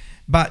anymore.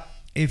 But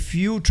if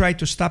you try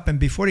to stop him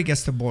before he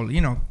gets the ball,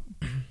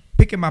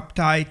 pick him up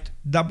tight,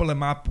 double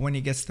him up when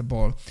he gets the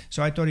ball.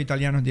 So I thought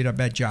Italiano did a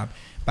bad job.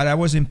 But I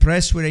was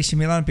impressed with AC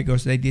Milan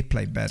because they did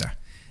play better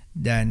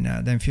than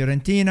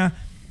Fiorentina.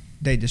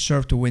 They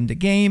deserved to win the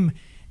game.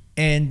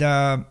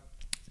 And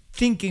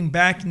thinking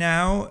back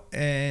now,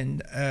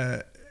 and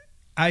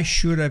I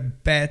should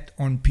have bet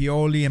on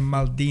Pioli and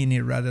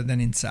Maldini rather than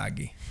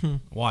Inzaghi.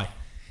 Why?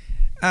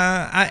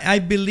 I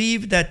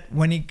believe that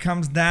when it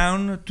comes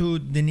down to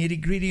the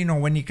nitty-gritty,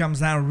 when it comes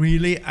down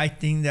really, I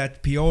think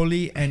that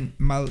Pioli and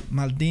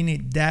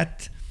Maldini,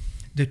 that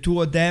the two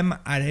of them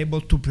are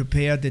able to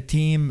prepare the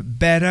team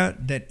better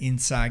than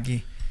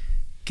Inzaghi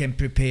can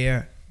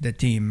prepare the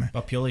team.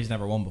 But Pioli's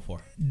never won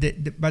before.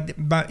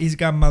 But he's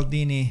got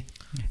Maldini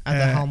At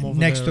the helm over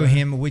next there, to right?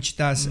 him, which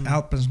does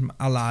help us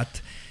a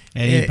lot.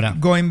 And Ibra.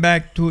 Going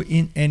back to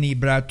and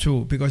Ibra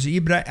too, because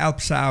Ibra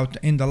helps out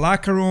in the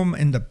locker room,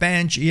 in the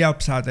bench. He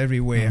helps out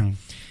everywhere.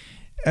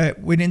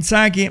 With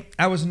Inzaghi,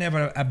 I was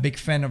never a big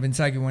fan of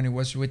Inzaghi when he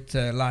was with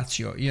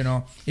Lazio. You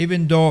know,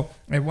 even though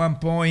at one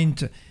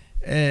point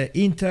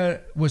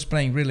Inter was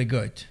playing really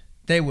good,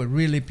 they were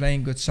really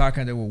playing good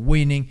soccer. They were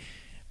winning,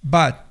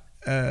 but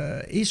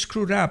he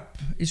screwed up.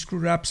 He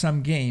screwed up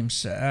some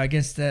games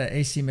against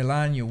AC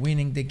Milan. You're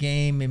winning the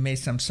game. He made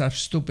some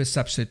stupid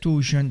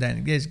substitution.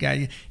 Then this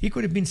guy, he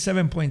could have been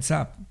 7 points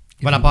up.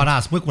 What about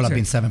us? We could have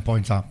been 7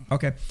 points up.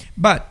 Okay,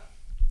 but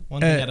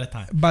One thing at a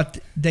time. but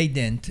they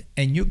didn't,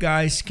 and you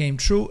guys came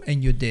through,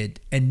 and you did.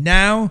 And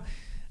now,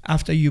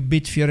 after you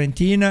beat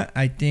Fiorentina,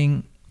 I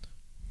think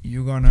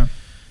you're gonna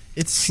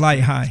fly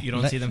high. You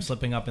don't see them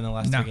slipping up in the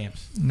last No. 2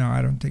 games. No,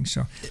 I don't think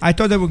so. I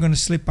thought they were going to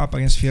slip up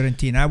against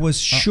Fiorentina. I was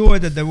sure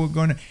that they were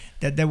going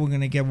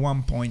to get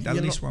 1 point, at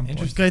least 1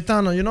 point.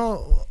 Gaetano, you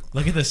know,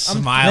 Look at the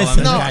smile on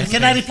Listen, this no, guy's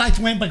can I face. reply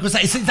to him? Because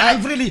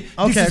I really,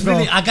 Okay, this is go.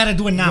 really, I gotta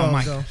do it now, Go,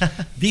 Mike. go.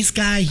 This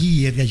guy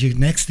here that you're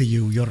next to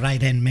you, your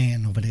right hand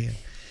man over there.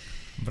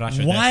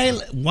 Braccio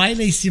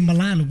While AC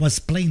Milan was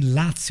playing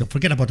Lazio,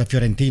 forget about the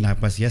Fiorentina,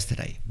 it was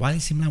yesterday. While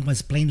AC Milan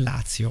was playing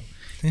Lazio,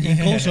 he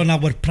goes on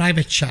our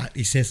private chat.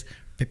 He says,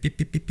 "Pip, pip,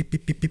 pip, pip, pip,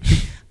 pip, pip, pip.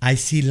 I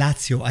see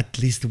Lazio at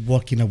least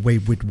walking away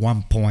with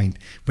 1 point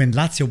when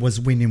Lazio was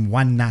winning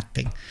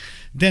 1-0.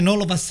 Then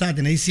all of a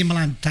sudden, AC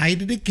Milan tied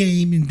the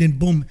game, and then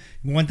boom,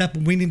 wound up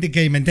winning the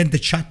game, and then the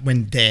chat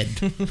went dead.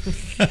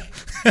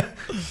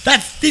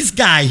 That's this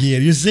guy here,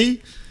 you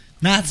see?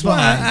 That's Well,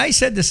 why. I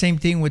said the same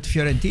thing with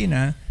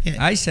Fiorentina. Yeah.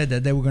 I said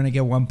that they were going to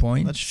get 1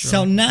 point. That's true.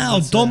 So now,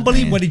 That's don't it.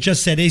 believe what he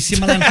just said. AC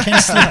Milan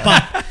can slip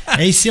up.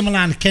 AC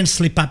Milan can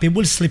slip up. It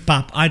will slip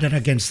up either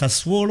against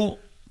Sassuolo,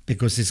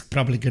 because it's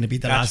probably going to be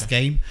the last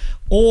game,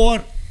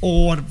 or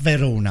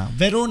Verona.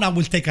 Verona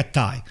will take a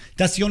tie.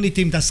 That's the only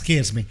team that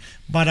scares me.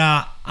 But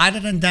other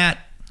than that,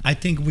 I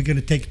think we're going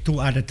to take 2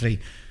 out of 3.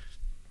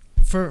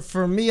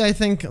 For me, I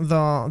think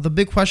the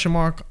big question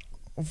mark.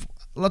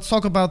 Let's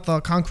talk about the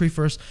concrete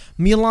first.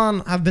 Milan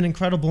have been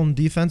incredible in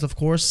defense, of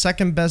course,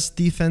 second best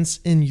defense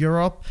in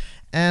Europe,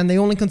 and they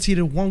only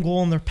conceded 1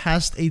 goal in their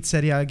past 8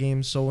 Serie A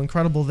games, so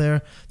incredible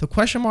there. The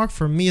question mark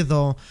for me,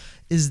 though,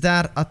 is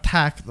that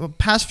attack. The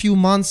past few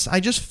months, I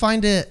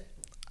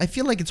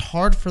feel like it's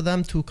hard for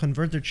them to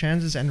convert their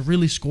chances and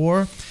really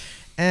score.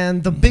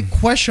 And the big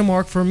question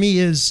mark for me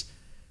is,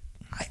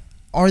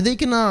 are they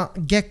going to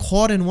get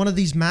caught in one of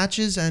these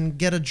matches and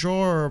get a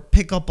draw or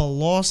pick up a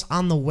loss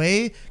on the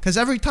way? Because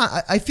every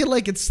time, I feel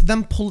like it's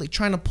them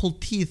trying to pull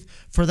teeth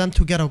for them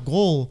to get a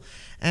goal.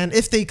 And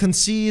if they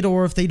concede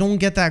or if they don't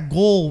get that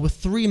goal with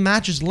 3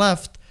 matches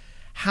left,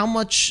 how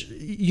much,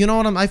 you know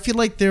what I feel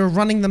like they're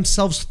running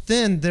themselves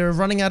thin. They're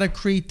running out of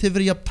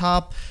creativity up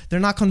top.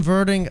 They're not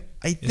converting.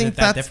 I think Isn't that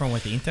that's different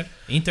with Inter?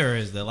 Inter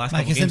is the last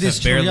Like, couple isn't games this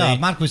have true? barely Yeah,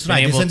 Marco is been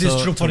right. able Isn't this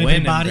to- true to for win and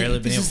everybody? barely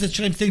been This is able- the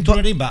same thing to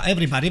everybody.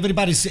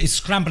 Everybody is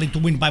scrambling to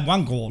win by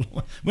 1 goal.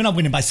 We're not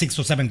winning by 6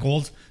 or 7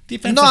 goals.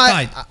 Defense no, is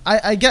tight.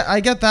 I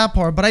get that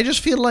part, but I just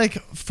feel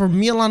like for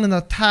Milan in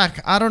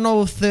attack, I don't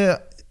know if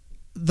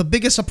the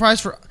biggest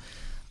surprise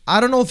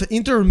I don't know if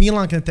Inter or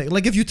Milan can take.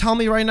 Like, if you tell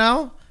me right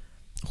now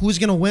who's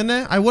gonna win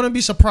it, I wouldn't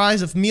be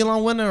surprised if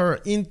Milan win it or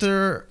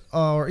Inter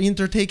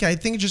take it. I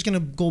think it's just gonna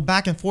go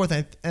back and forth,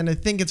 and I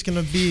think it's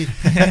gonna be.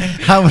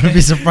 I wouldn't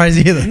be surprised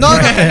either. No.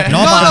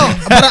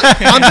 But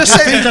I'm just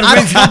saying. Inter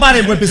wins,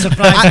 nobody would be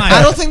surprised.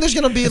 I don't think there's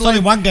gonna be It's like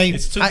only 1 game.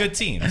 It's 2 good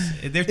teams.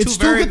 They're 2 it's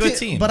very too good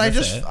teams. But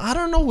That's it. I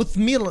don't know with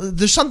Milan.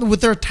 There's something with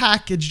their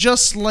attack. It's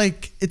just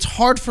like it's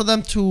hard for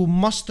them to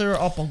muster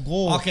up a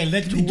goal. Okay,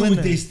 let to me win do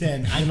it, this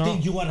then. I know?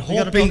 think you are You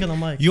gotta talk in the hoping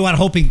mic. you are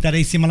hoping that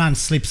AC Milan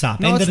slips up.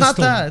 No, End it's of the not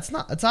story. that. It's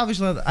not. It's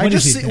obviously not that. I What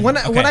is just it see, then? when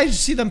Okay. I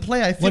see them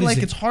play, I feel What is like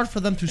it? it's hard for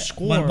them to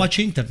score. Well, watch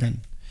Inter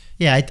then.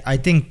 Yeah, I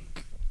think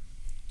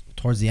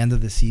towards the end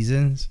of the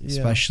season, Yeah.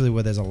 especially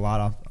where there's a lot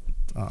of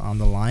on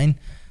the line,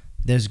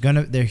 they're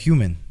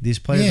human. These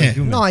players Yeah. are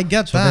human. No, I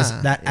get so that. there's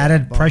that Yeah,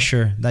 added but-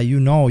 pressure that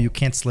you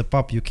can't slip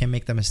up, you can't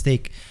make that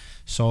mistake.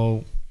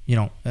 So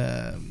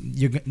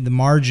the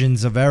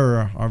margins of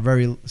error are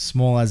very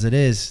small as it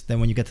is. Then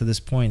when you get to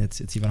this point,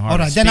 it's even harder. All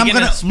right, then I'm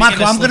Speaking gonna of Marco.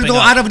 I'm gonna slipping go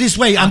up. out of this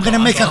way. I'm gonna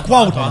make a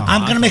quote.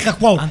 I'm gonna make a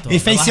quote. Anto,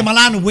 If AC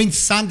relax. Milan wins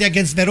Sunday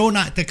against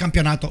Verona, the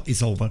campionato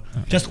is over.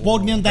 Just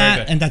quote me on Very that,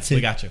 good. and that's it.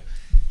 We got you.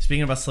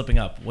 Speaking about slipping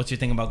up, what's your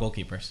thing about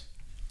goalkeepers?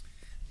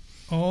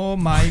 Oh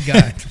my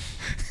God.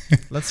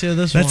 Let's hear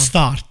this Let's one.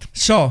 start.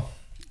 So,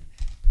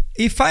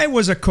 if I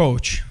was a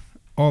coach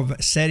of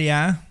Serie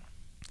A,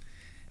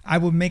 I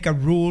would make a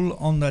rule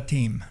on the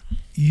team.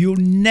 You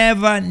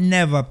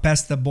never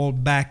pass the ball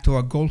back to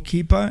a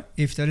goalkeeper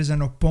if there is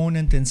an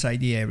opponent inside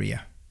the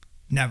area.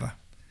 Never.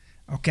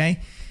 Okay?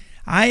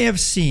 I have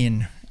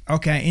seen,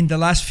 in the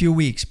last few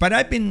weeks, but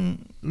I've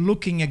been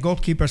looking at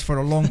goalkeepers for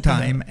a long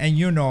time,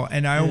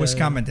 and I always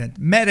commented.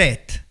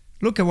 Meret.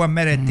 Look at what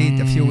Meret did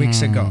a few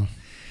weeks ago.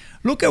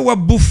 Look at what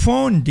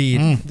Buffon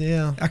did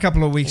Yeah. a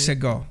couple of weeks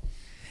ago.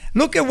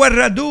 Look at what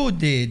Radu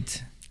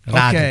did.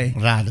 Okay.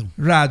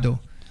 Radu.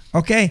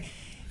 Okay.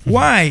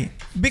 Why?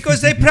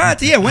 Because they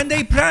practice. Yeah, when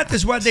they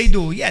practice, what they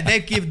do, they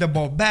give the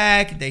ball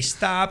back, they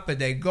stop,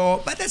 they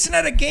go. But that's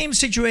not a game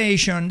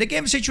situation. The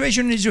game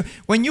situation is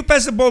when you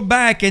pass the ball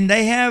back and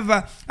they have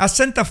a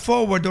center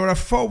forward or a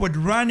forward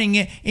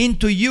running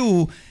into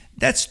you,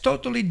 that's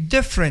totally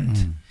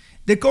different.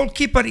 The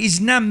goalkeeper is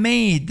not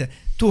made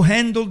to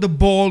handle the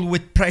ball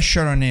with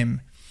pressure on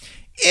him.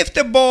 If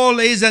the ball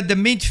is at the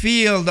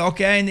midfield,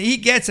 okay, and he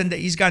gets and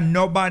he's got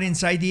nobody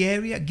inside the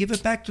area, give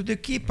it back to the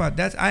keeper.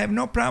 I have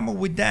no problem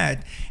with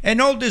that.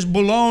 And all this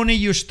baloney,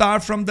 you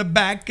start from the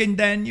back and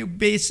then you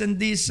base and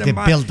this The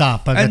build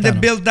up. and the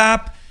build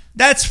up.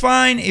 That's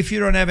fine if you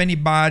don't have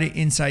anybody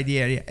inside the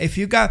area. If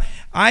you got,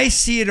 I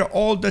see it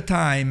all the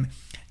time.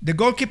 The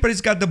goalkeeper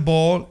has got the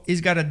ball.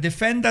 He's got a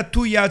defender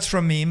 2 yards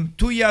from him,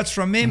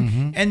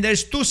 and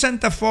there's two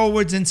center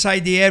forwards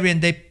inside the area,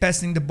 and they're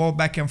passing the ball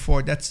back and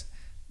forth.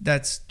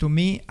 That's to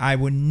me, I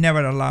would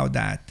never allow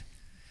that.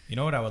 You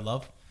know what I would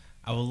love?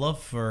 I would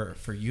love for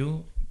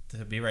you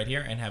to be right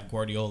here and have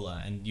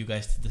Guardiola and you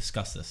guys to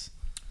discuss this.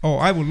 Oh,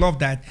 I would love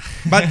that.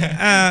 But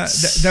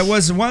there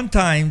was one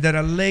time that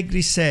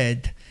Allegri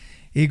said,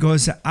 he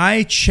goes,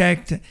 I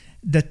checked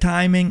the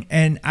timing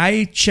and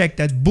I checked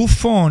that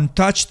Buffon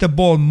touched the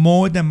ball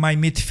more than my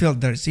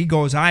midfielders. He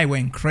goes, I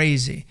went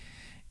crazy.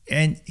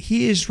 And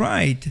he is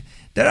right.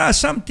 There are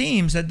some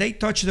teams that they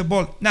touch the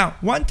ball. Now,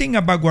 one thing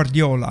about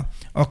Guardiola,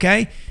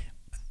 okay?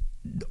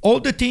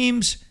 All the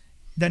teams,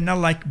 they're not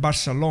like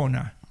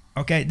Barcelona.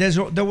 Okay,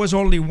 there was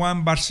only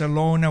one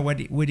Barcelona with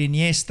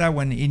Iniesta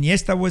when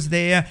Iniesta was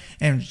there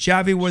and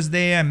Xavi was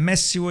there and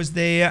Messi was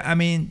there. I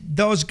mean,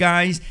 those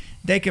guys,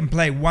 they can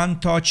play one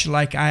touch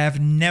like I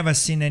have never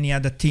seen any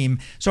other team.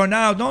 So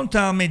now don't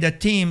tell me that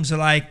teams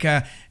like,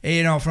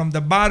 from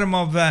the bottom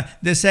of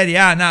the Serie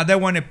A, now they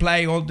want to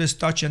play all this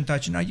touch and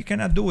touch. No, you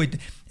cannot do it.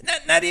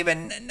 Not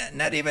even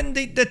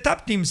the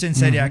top teams in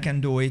Serie A can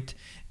do it.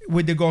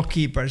 With the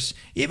goalkeepers,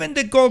 even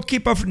the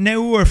goalkeeper of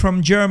Neuer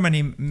from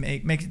Germany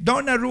makes.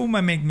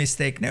 Donnarumma make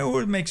mistake.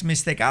 Neuer makes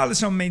mistake.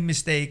 Alisson made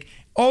mistake.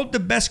 All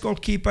the best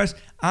goalkeepers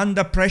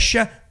under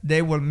pressure,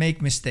 they will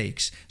make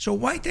mistakes. So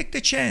why take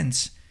the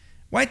chance?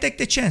 Why take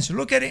the chance?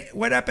 Look at it,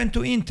 what happened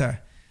to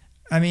Inter.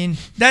 I mean,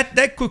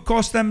 that could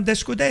cost them the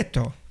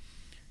Scudetto.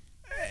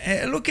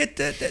 Look at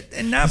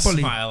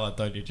Napoli. Smile, I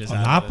thought you just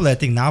had Napoli, I this.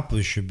 think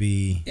Napoli should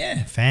be.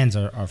 Yeah. Fans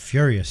are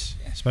furious,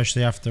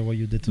 especially after what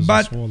you did to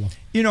But Sassuolo.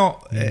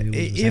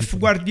 If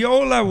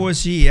Guardiola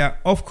was here,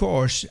 of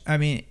course, I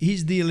mean,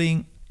 he's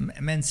dealing.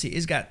 Messi,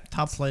 he's got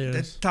Top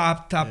players. the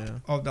top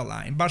of the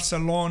line.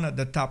 Barcelona,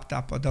 the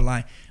top of the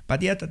line. But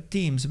the other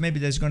teams,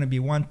 maybe there's going to be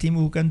one team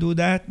who can do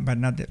that, but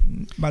not.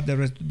 But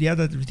the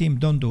other team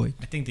don't do it.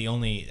 I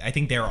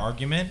think their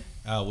argument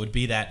would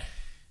be that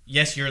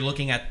yes, you're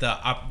looking at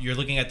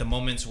the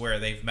moments where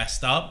they've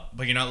messed up,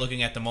 but you're not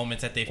looking at the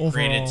moments that they've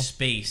created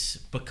space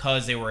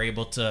because they were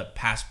able to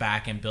pass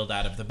back and build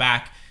out of the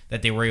back.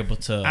 That they were able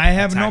to. I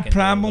have no attack and do a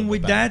problem little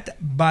with bit better.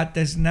 that, but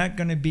there's not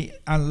going to be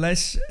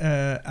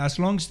as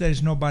long as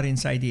there's nobody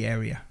inside the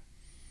area.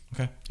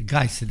 Okay.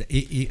 Guys,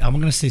 I'm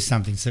going to say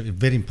something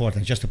very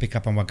important, just to pick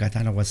up on what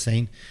Gaetano was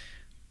saying.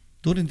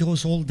 During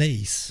those old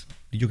days,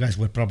 you guys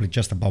were probably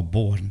just about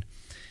born.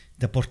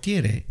 The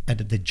portiere had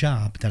the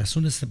job that as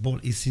soon as the ball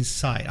is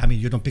inside, I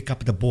mean, you don't pick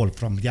up the ball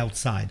from the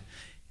outside.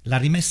 La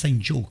rimessa in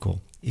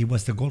gioco. It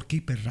was the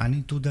goalkeeper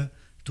running to the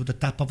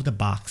top of the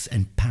box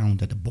and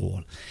pounded the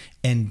ball,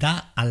 and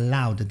that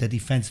allowed the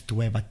defense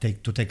to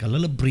take a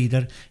little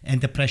breather,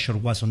 and the pressure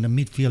was on the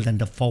midfield and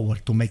the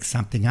forward to make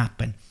something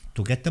happen,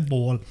 to get the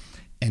ball,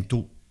 and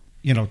to,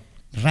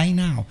 right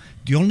now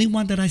the only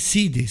one that I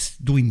see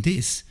doing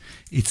this,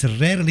 it's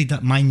rarely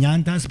that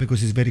Maignan does,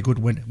 because he's very good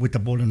with the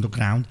ball on the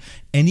ground,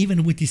 and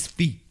even with his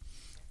feet.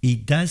 He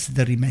does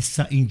the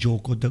rimessa in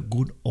gioco, the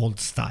good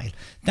old style.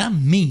 That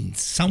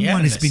means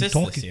someone has been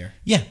talking. Year.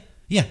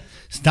 Yeah.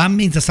 So that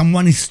means that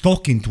someone is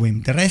talking to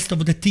him. The rest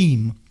of the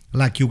team,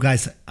 like you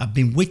guys have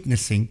been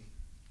witnessing,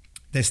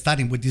 they're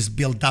starting with this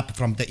build up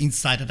from the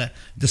inside of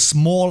the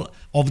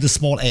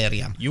small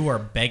area. You are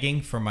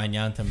begging for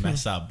Maignan to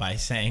mess up by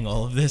saying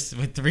all of this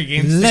with 3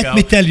 games to go. Let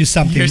me tell you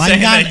something. You're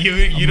saying that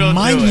you don't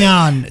do it.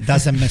 Maignan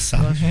doesn't mess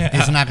up.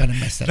 He's not going to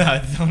mess it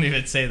up. No, don't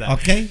even say that.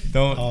 Okay?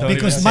 Don't Because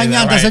even say Maignan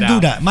that doesn't right do now.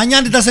 that.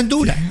 Maignan doesn't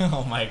do that.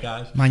 Oh my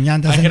gosh.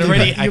 Maignan doesn't do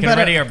that. I can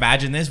already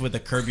imagine this with the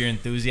Curb Your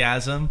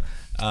Enthusiasm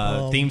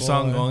theme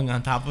song boy. going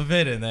on top of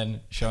it and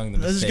then showing the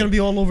mistake. This is gonna be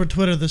all over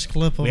Twitter. This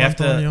clip of We have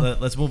Antonio.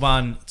 let's move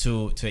on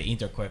to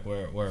Inter quick.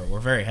 We're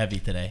very heavy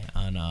today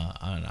on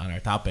our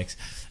topics.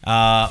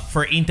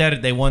 For Inter,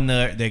 they won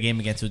their game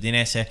against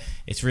Udinese.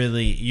 It's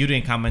really, you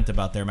didn't comment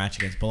about their match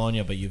against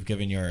Bologna, but you've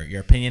given your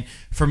opinion.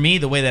 For me,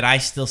 the way that I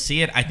still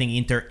see it, I think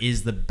Inter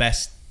is the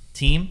best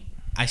team.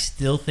 I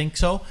still think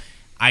so.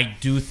 I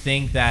do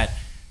think that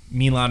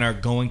Milan are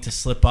going to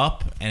slip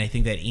up, and I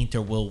think that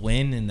Inter will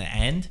win in the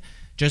end.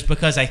 Just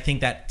because I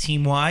think that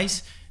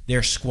team-wise,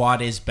 their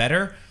squad is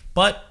better.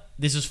 But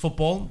this is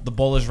football. The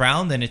ball is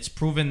round, and it's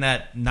proven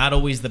that not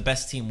always the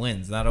best team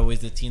wins. Not always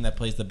the team that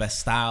plays the best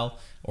style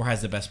or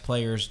has the best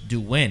players do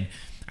win.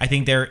 I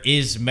think there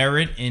is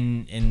merit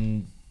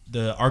in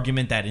the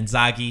argument that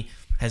Inzaghi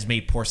has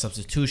made poor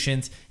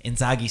substitutions.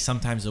 Inzaghi,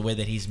 sometimes the way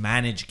that he's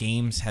managed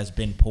games has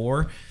been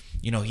poor.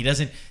 You know, he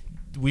doesn't.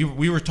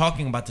 We were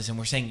talking about this, and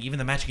we're saying even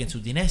the match against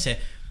Udinese,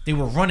 they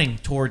were running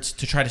towards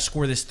to try to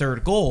score this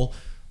third goal,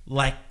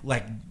 like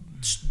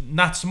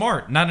not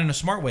smart, not in a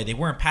smart way. They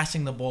weren't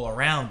passing the ball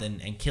around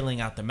and killing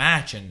out the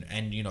match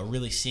and you know,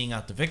 really seeing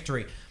out the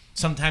victory.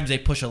 Sometimes they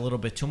push a little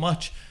bit too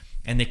much,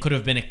 and they could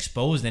have been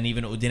exposed, and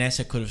even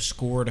Udinese could have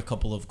scored a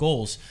couple of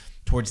goals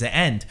towards the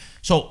end.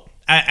 So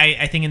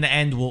I think in the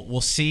end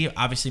we'll see.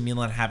 Obviously,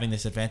 Milan having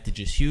this advantage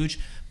is huge,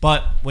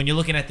 but when you're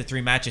looking at the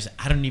three matches,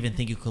 I don't even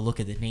think you could look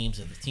at the names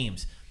of the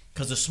teams,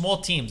 because the small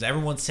teams,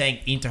 everyone's saying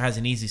Inter has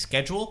an easy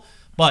schedule,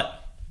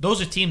 but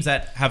those are teams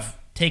that have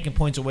taken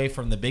points away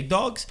from the big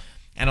dogs,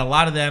 and a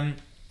lot of them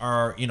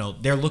are, you know,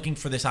 they're looking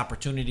for this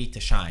opportunity to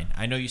shine.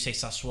 I know you say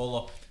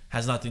Sassuolo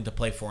has nothing to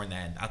play for in the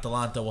end.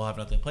 Atalanta will have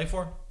nothing to play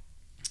for.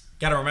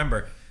 Got to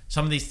remember,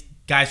 some of these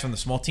guys from the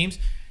small teams,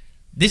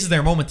 this is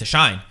their moment to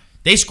shine.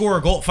 They score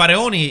a goal.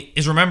 Faraoni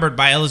is remembered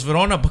by Hellas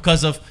Verona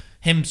because of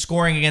him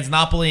scoring against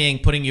Napoli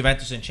and putting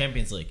Juventus in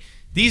Champions League.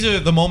 These are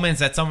the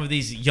moments that some of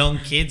these young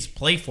kids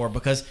play for,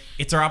 because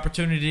it's our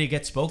opportunity to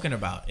get spoken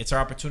about. It's our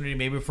opportunity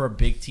maybe for a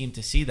big team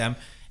to see them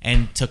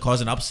and to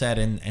cause an upset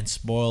and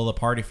spoil the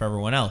party for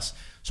everyone else.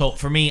 So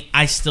for me,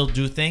 I still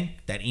do think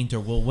that Inter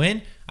will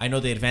win. I know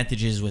the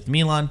advantage is with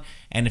Milan,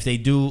 and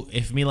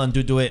if Milan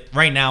do it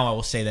right now, I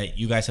will say that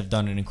you guys have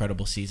done an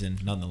incredible season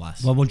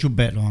nonetheless. What would you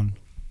bet on?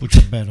 Put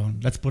your bet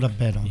on. Let's put a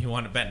bet on. You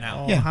want to bet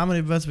now? Oh, Yeah. How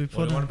many bets we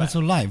put in? That's so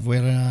live.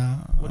 We're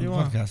What do you on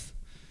want? podcast.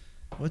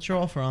 What's your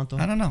offer, Anto?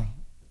 I don't know.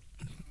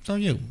 So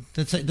you,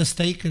 the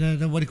steak, what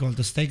do you call it?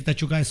 The steak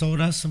that you guys owed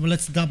us. Well,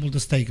 let's double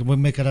the steak. We'll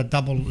make it a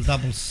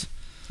doubles.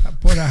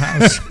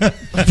 Porterhouse.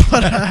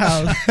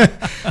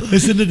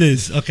 Listen to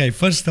this. Okay,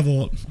 first of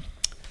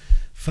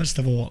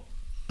all,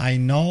 I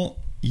know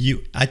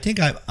you. I think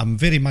I'm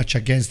very much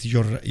against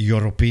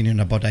your opinion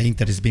about that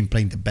Inter has been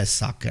playing the best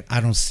soccer. I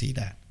don't see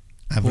that.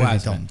 I Who really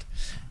has don't.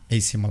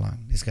 AC Milan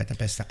has got the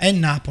best, and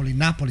Napoli.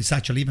 Napoli's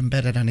actually even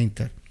better than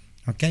Inter.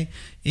 Okay,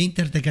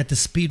 Inter, they got the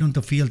speed on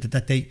the field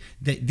that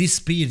this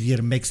speed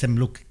here makes them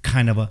look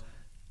kind of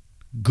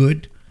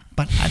good,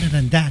 but other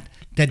than that,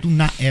 they do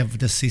not have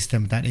the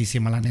system that AC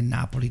Milan and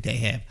Napoli they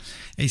have.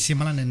 AC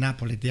Milan and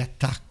Napoli, they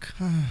attack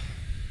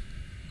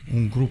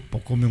un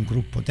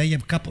gruppo. They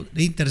have couple.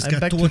 Inter's I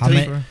got beg two to or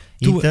three.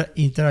 differ.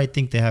 Inter, I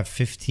think they have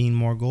 15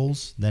 more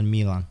goals than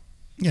Milan.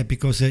 Yeah,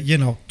 because you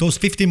know, those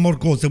 15 more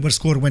goals they were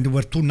scored when they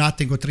were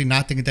 2-0 or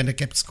 3-0, and then they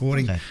kept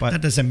scoring. Okay, but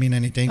that doesn't mean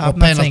anything. I'm Or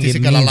not saying penalties, it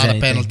you got a means lot of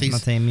anything. penalties. I'm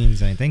not saying it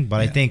means anything, but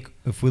I Yeah. think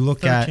if we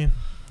look 13. at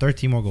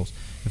 13 more goals,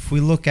 if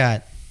we look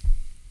at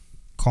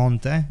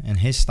Conte and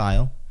his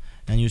style,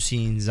 and you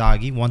see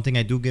Inzaghi, one thing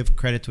I do give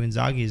credit to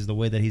Inzaghi is the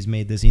way that he's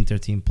made this Inter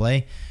team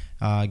play,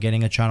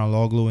 getting a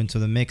Çalhanoğlu into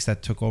the mix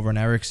that took over an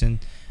Eriksen,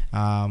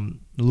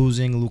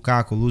 losing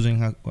Lukaku, losing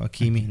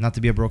Hakimi, not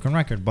to be a broken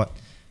record, but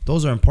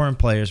those are important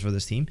players for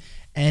this team.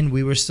 And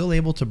we were still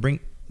able to bring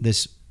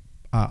this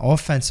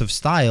offensive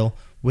style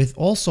with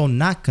also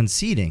not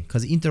conceding,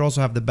 because Inter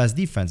also have the best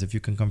defense, if you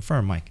can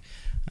confirm, Mike.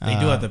 They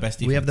do have the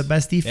best We have the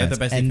defense. best They have defense. the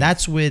best And defense.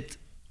 that's with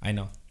I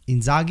know.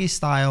 Inzaghi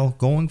style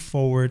going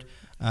forward.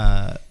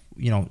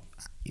 You know,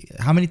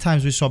 how many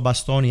times we saw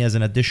Bastoni as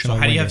an additional So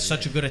how do you winger? have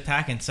such a good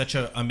attack and such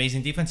an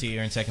amazing defense, yet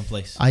you're in second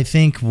place? I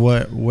think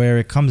where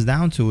it comes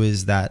down to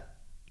is that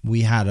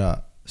we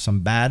had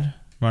some bad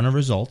run of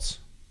results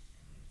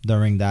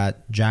during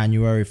that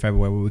January,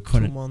 February, where we 2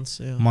 couldn't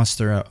months, yeah.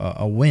 muster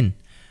a win.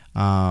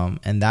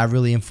 And that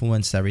really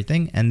influenced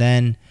everything. And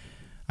then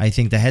I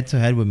think the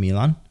head-to-head with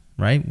Milan,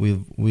 right?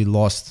 We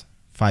lost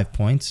 5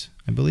 points,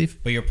 I believe.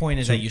 But your point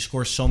is that you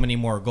score so many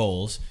more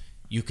goals,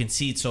 you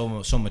concede so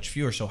much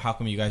fewer. So how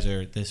come you guys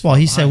are this? Well, far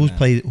he said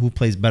behind who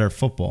plays better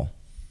football.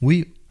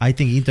 I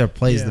think Inter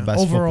plays Yeah, the best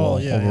overall,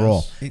 football yeah,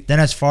 overall. yes. Then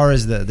as far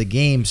as the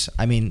games,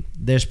 I mean,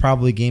 there's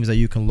probably games that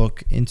you can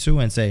look into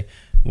and say,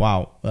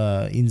 wow,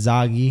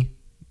 Inzaghi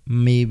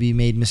maybe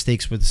made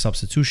mistakes with the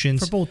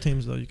substitutions. For both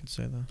teams, though, you could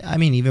say that. I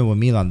mean, even with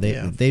Milan,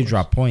 Yeah, of they course.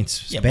 drop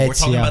points. Yeah, but we're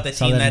talking Spezia, about the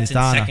team that's in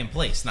Salernitana. second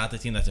place, not the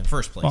team that's in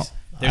first place. Well,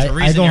 There's a I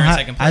reason don't you're in have-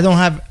 second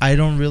place. I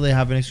don't really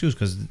have an excuse,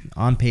 because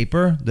on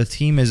paper the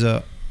team is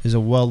a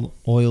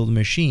well-oiled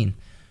machine,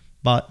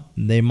 but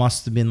they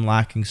must have been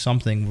lacking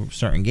something with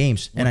certain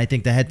games. And I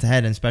think the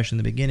head-to-head, and especially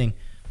in the beginning,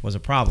 was a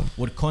problem.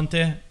 Would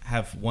Conte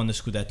have won the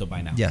Scudetto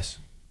by now? Yes.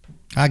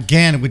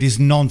 Again with his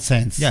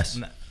nonsense. Yes.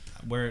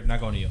 We're not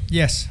going to you.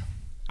 Yes.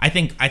 I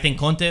think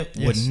Conte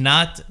would Yes.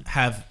 not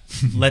have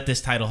let this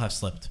title have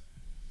slipped.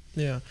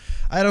 Yeah.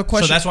 I had a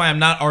question. So that's why I'm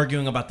not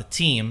arguing about the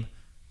team.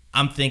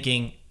 I'm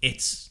thinking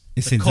it's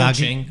It's the Inzaghi?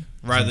 coaching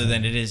rather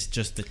than it is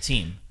just the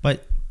team.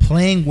 But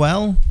playing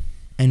well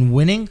and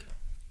winning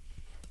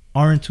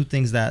aren't two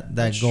things that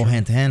go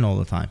hand to hand all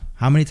the time.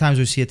 How many times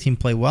we see a team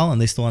play well and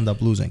they still end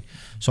up losing?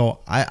 So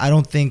I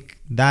don't think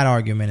that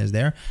argument is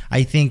there.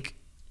 I think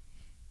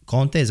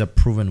Conte is a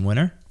proven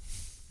winner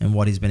in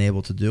what he's been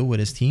able to do with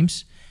his teams.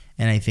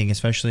 And I think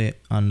especially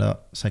on the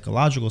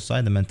psychological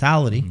side, the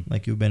mentality,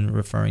 like you've been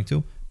referring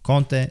to,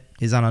 Conte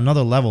is on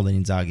another level than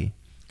Inzaghi.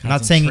 I'm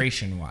not saying,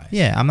 Concentration-wise.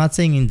 yeah, I'm not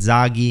saying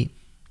Inzaghi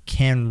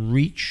can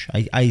reach.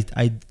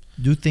 I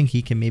do think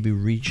he can maybe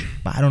reach,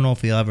 but I don't know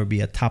if he'll ever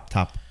be a top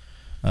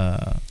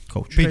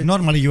coach. Pete,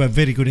 normally you have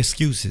very good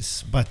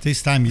excuses, but this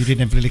time you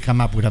didn't really come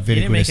up with a He very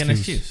didn't good make an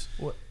excuse.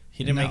 excuse.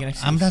 He didn't make an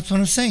excuse. That's what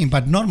I'm saying.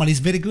 But normally he's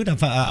very good at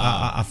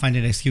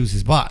finding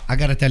excuses. But I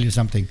gotta tell you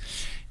something.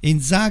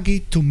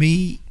 Inzaghi, to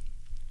me,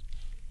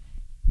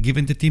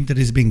 given the team that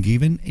he's been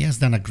given, he has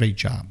done a great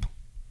job.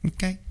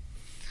 Okay.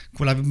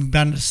 Could have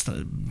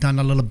done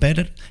a little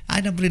better.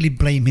 I don't really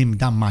blame him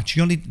that much.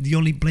 The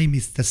only blame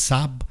is the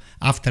sub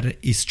after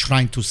he's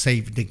trying to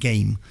save the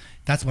game.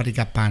 That's what he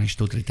got punished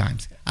 2-3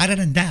 times. Other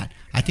than that,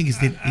 I think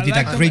he did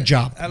a great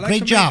job. I like Great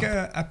to job. make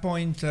a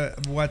point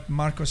what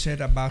Marco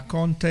said about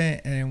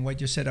Conte and what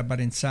you said about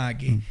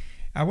Inzaghi.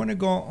 I want to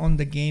go on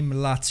the game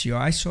Lazio.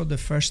 I saw the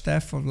first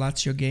half of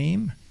Lazio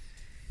game.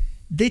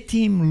 The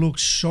team looked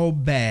so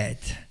bad.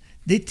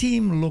 The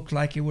team looked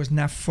like it was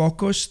not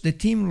focused. The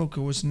team looked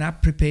it was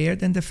not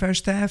prepared in the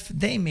first half.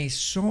 They made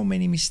so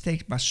many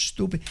mistakes, but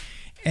stupid.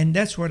 And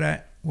that's what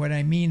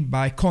I mean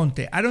by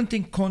Conte. I don't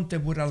think Conte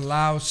would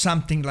allow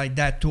something like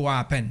that to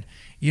happen.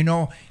 You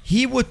know,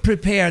 he would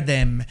prepare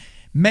them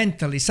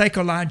mentally,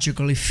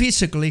 psychologically,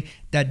 physically,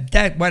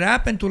 that what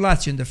happened to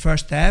Lazio in the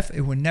first half,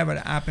 it would never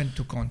happen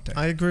to Conte.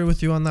 I agree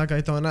with you on that,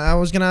 Gaito. And I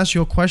was going to ask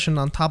you a question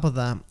on top of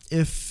that.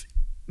 If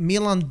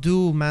Milan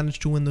do manage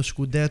to win the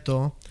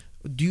Scudetto,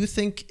 do you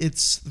think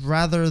it's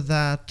rather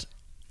that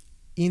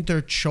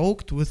Inter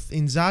choked with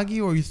Inzaghi,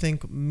 or you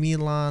think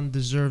Milan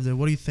deserved it?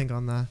 What do you think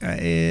on that?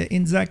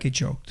 Inzaghi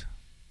choked.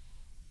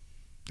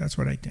 That's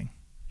what I think.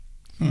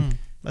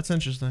 That's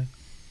interesting.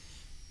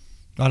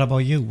 What about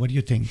you? What do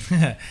you think?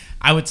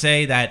 I would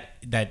say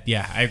that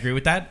yeah, I agree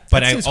with that.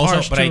 But That I seems also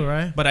harsh too,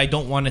 right? but I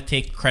don't want to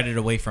take credit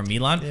away from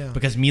Milan Yeah.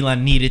 because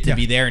Milan needed to Yeah.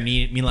 be there.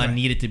 Milan Right.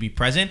 needed to be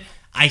present.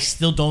 I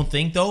still don't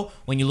think though,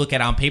 when you look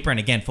at it on paper, and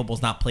again,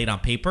 football's not played on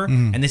paper,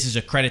 and this is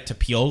a credit to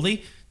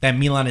Pioli, that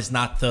Milan is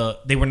not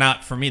they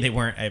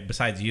weren't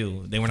besides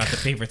you, they were not the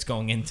favorites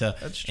going into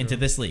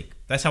this league.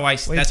 That's how I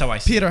see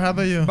it. Peter, how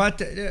about you?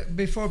 But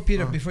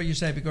before you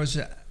say, because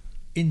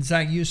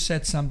Inzaghi, you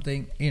said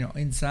something,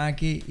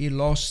 Inzaghi, he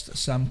lost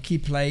some key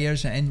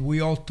players, and we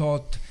all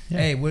thought,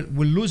 hey,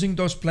 we're losing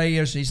those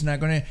players, he's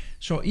not going to.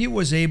 So he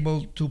was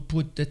able to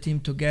put the team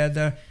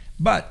together.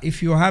 But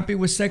if you're happy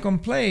with second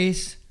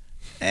place,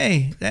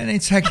 hey, then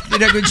Inzaghi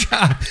did a good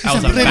job. That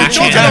was a Really backhand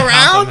joking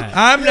around? compliment.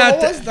 I'm not.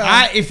 what was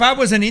that? If I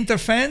was an Inter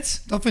fan,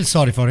 Don't feel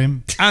sorry for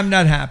him. I'm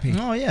not happy.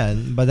 Oh yeah,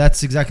 but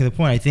that's exactly the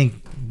point. I think,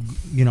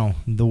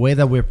 the way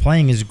that we're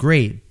playing is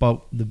great,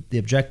 but the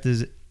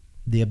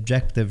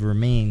objective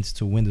remains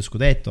to win the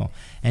Scudetto.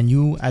 And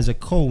you, as a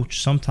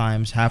coach,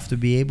 sometimes have to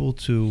be able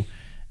to,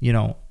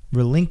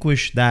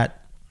 relinquish that,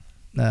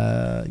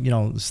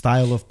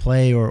 style of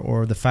play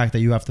or the fact that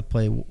you have to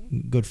play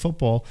good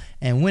football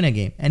and win a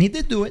game. And he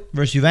did do it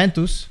versus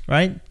Juventus,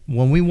 right?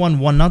 When we won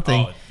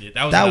 1-0,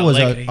 That was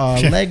a Allegri.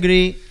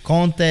 Allegri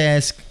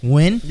Conte-esque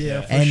win.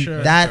 Yeah, for and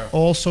sure. that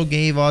also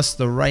gave us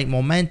the right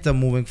momentum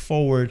moving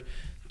forward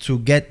to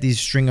get these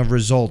string of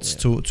results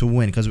to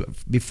win, because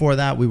before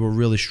that we were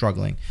really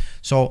struggling.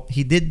 So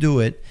he did do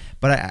it,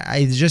 but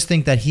I just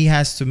think that he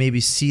has to maybe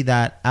see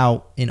that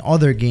out in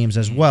other games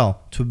as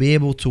well to be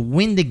able to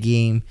win the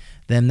game,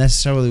 then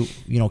necessarily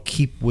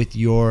keep with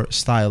your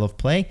style of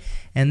play.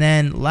 And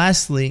then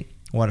lastly,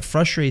 what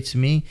frustrates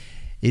me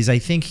is I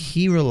think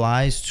he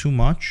relies too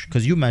much,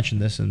 because you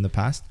mentioned this in the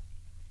past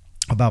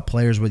about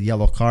players with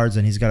yellow cards,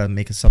 and he's got to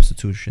make a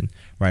substitution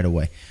right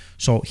away.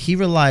 So he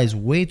relies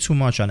way too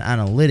much on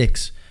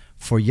analytics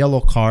for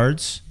yellow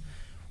cards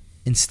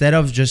instead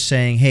of just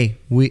saying, hey,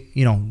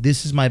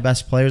 this is my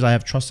best players. I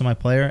have trust in my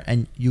player.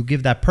 And you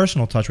give that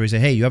personal touch where you say,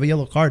 hey, you have a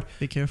yellow card.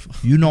 Be careful.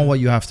 You know what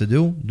you have to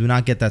do. Do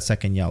not get that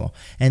second yellow.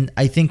 And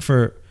I think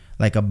for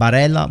like a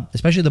Barella,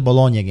 especially the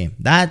Bologna game,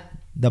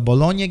 the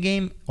Bologna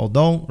game,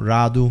 although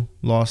Radu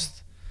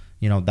lost,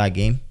 that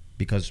game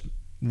because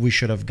we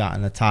should have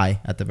gotten a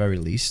tie at the very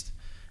least,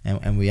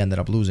 and we ended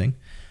up losing.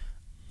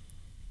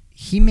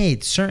 He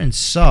made certain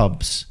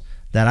subs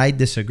that I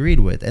disagreed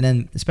with. And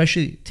then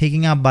especially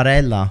taking out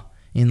Barella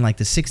in like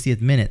the 60th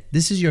minute.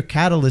 This is your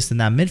catalyst in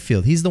that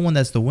midfield. He's the one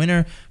that's the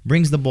winner,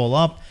 brings the ball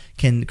up,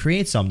 can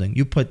create something.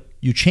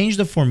 You change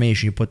the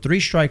formation. You put 3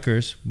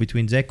 strikers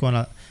between Dzeko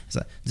and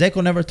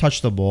Dzeko never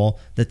touched the ball.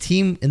 The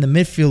team in the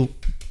midfield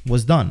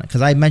was done,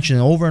 because I mentioned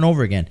it over and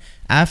over again.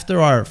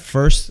 After our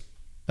starting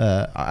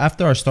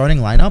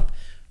lineup,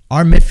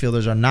 our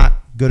midfielders are not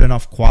good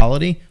enough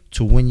quality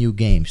to win you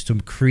games, to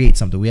create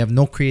something. We have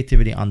no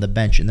creativity on the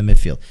bench in the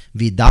midfield.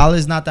 Vidal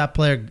is not that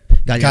player.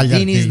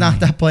 Gagliardini is not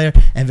that player.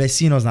 And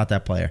Vecino is not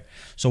that player.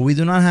 So we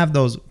do not have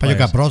those But you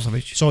players. got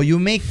Brozovic. So you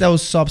make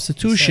those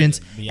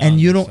substitutions, Beyond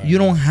and you the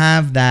don't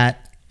have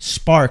that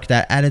spark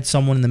that added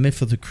someone in the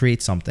midfield to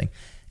create something.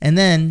 And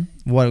then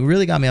what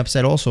really got me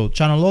upset also,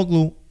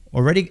 Çalhanoğlu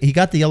already he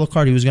got the yellow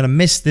card. He was gonna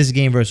miss this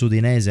game versus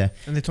Udinese.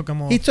 And they took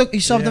him off. He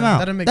subbed him that out.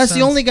 didn't make That's the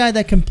sense. only guy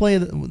that can play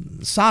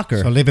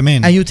soccer. So leave him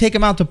in. And you take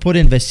him out to put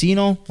in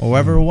Vecino or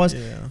whoever it was.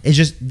 Yeah. It's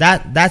just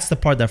that's the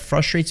part that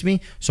frustrates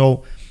me.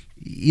 So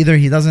either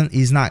he doesn't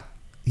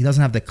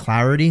have the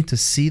clarity to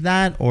see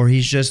that, or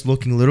he's just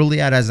looking literally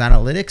at his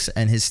analytics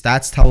and his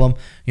stats tell him,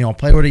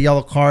 play with a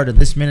yellow card at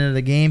this minute of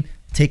the game,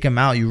 take him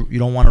out. You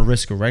don't want to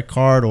risk a red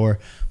card, or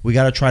we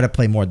got to try to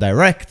play more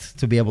direct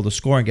to be able to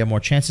score and get more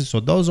chances.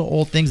 So those are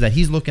all things that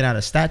he's looking at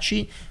a stat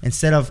sheet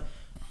instead of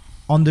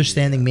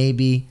understanding,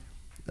 maybe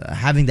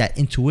having that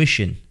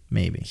intuition.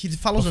 Maybe He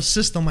follows a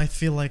system, I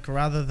feel like,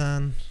 rather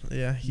than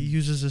he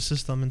uses a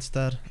system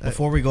instead.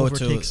 Before we go to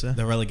Overtakes it.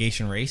 the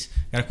relegation race,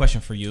 I got a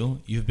question for you.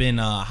 You've been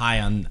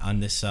high on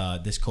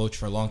this coach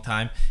for a long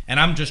time, and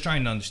I'm just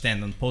trying to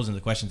understand. I'm posing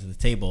the question to the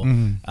table.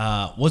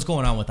 What's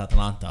going on with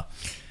Atalanta?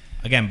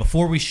 Again,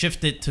 before we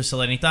shift it to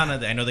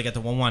Salernitana, I know they got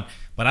the 1-1,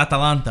 but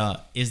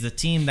Atalanta is the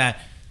team that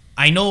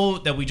I know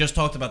that we just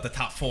talked about the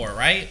top four,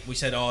 right? We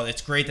said,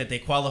 it's great that they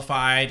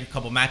qualified a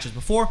couple matches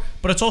before,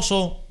 but it's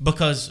also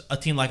because a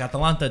team like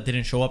Atalanta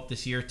didn't show up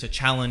this year to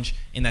challenge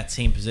in that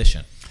same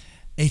position.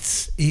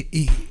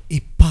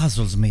 It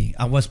puzzles me.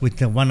 I was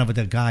with one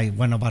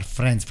of our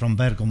friends from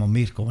Bergamo,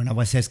 Mirko, and I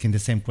was asking the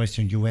same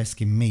question you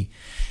asking me.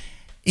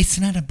 It's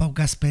not about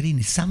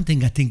Gasperini.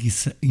 Something I think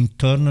is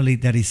internally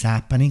that is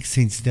happening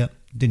since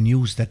the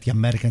news that the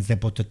Americans, they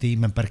bought the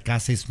team and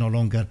Percasa is no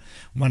longer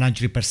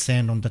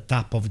 100% on the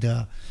top of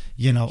the,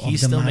 He's of the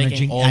still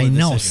managing. making all I the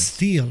know, decisions.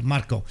 still,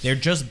 Marco. They're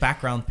just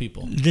background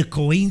people. The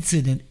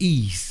coincidence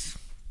is,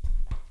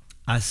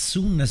 as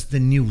soon as the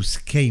news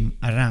came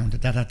around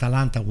that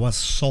Atalanta was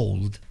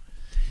sold,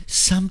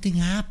 something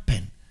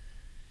happened.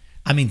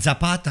 I mean,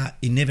 Zapata,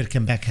 he never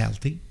came back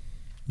healthy.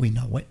 We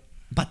know it.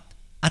 But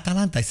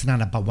Atalanta is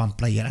not about one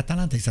player.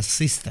 Atalanta is a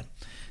system.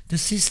 The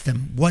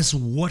system was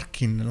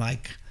working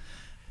like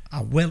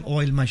a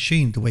well-oiled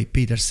machine, the way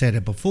Peter said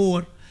it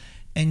before.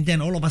 And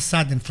then all of a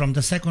sudden, from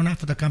the second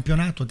half of the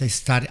Campionato,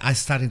 I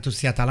started to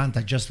see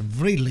Atalanta just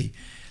really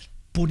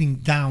putting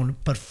down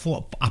a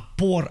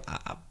poor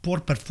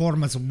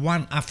performance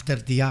one after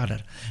the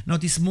other. Now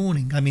this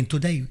morning,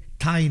 today,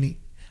 Tiny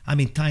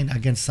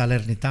against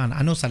Salernitana.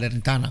 I know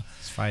Salernitana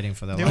He's fighting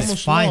for the They life.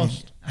 almost fighting.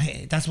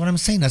 lost. That's what I'm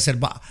saying. I said,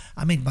 but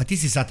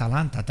this is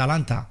Atalanta.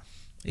 Atalanta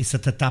is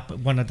at the top,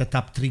 one of the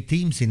top three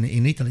teams in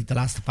Italy the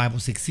last 5 or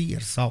 6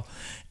 years. So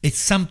it's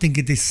something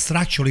that is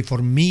structurally for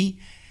me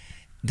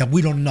that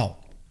we don't know.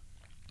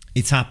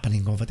 It's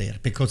happening over there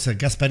because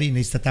Gasperini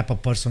is the type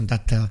of person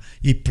that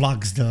he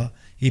plugs the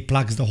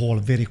hole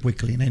very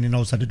quickly and he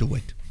knows how to do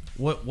it.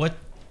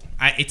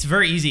 It's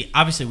very easy.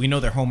 Obviously, we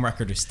know their home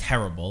record is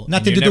terrible.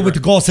 Nothing to do with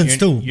the Gosens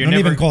too. Not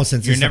even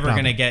Gosens. You're is the never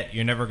problem.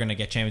 gonna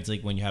get Champions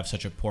League when you have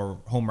such a poor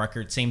home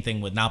record. Same thing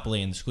with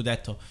Napoli and the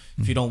Scudetto.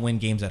 If you don't win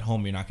games at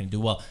home, you're not gonna do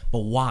well. But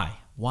why?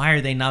 Why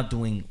are they not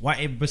doing?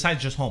 Why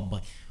besides just home?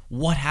 But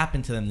what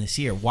happened to them this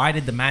year? Why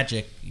did the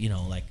magic,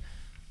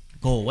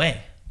 go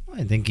away?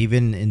 I think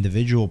even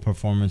individual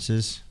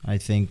performances. I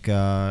think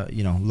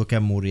look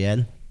at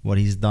Muriel, what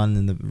he's done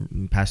in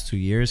the past 2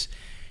 years.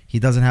 He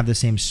doesn't have the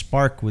same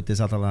spark with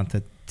this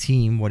Atalanta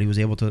team. What he was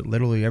able to,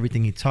 literally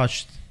everything he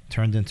touched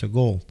turned into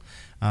goal.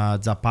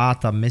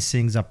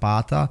 Missing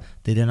Zapata,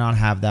 they did not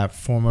have that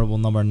formidable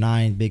number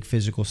 9 big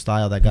physical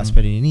style that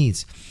Gasperini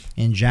needs.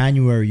 In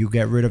January, you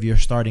get rid of your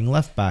starting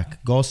left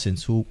back,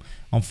 Gosens, who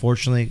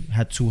unfortunately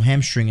had 2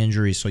 hamstring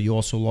injuries, so you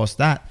also lost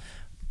that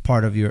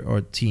part of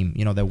your team.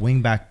 The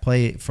wing back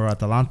play for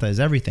Atalanta is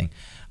everything.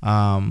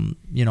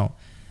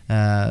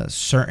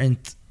 Certain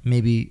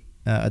maybe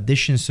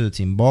additions to the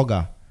team,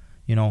 Boga,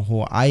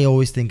 who I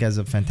always think as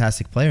a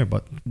fantastic player,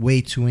 but way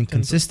too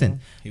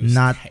inconsistent. He's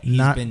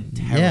been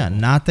terrible.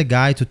 Not the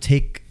guy to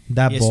take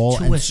that He has ball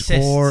 2 and assists.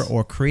 score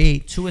or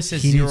create. 2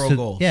 assists, He needs 0 to-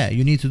 goals. Yeah,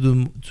 you need to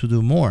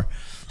do more.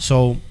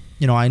 So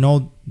I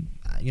know,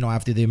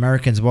 after the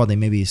Americans bought, they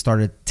maybe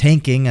started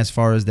tanking as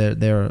far as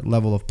their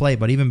level of play,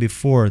 but even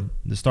before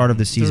the start of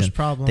the season,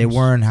 problems. they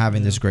weren't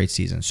having this great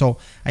season. So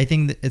I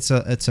think that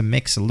it's a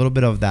mix, a little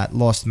bit of that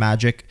lost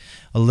magic,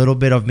 a little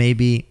bit of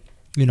maybe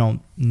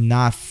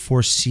not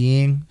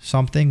foreseeing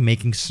something,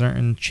 making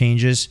certain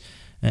changes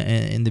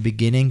in the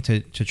beginning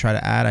to try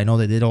to add. I know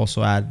they did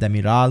also add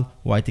Demiral,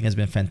 who I think has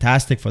been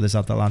fantastic for this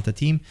Atalanta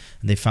team.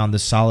 And they found a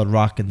solid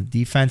rock in the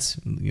defense,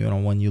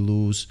 when you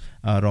lose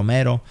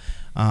Romero.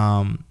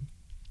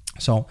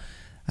 So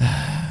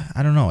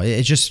I don't know.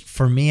 It's just,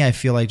 for me, I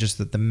feel like just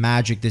that the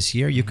magic this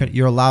year,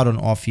 you're allowed an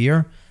off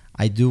year.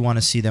 I do want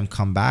to see them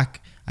come back.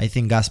 I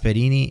think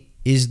Gasperini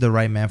is the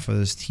right man for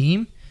this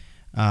team.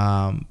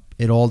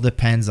 It all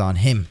depends on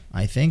him,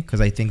 I think,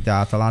 because I think the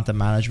Atalanta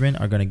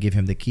management are going to give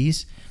him the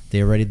keys.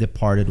 They already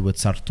departed with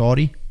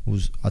Sartori,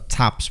 who's a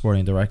top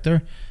sporting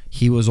director.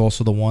 He was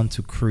also the one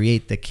to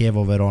create the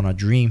Chievo Verona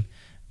dream,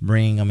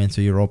 bringing them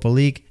into Europa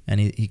League, and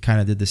he kind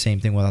of did the same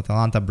thing with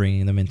Atalanta,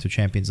 bringing them into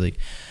Champions League.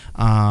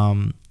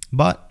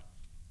 But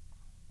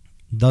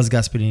does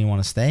Gasperini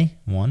want to stay?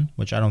 One,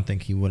 which I don't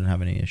think he wouldn't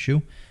have any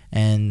issue.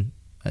 And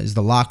is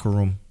the locker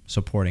room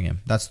supporting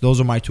him.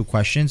 Those are my two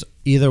questions.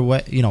 Either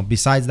way,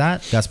 besides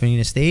that,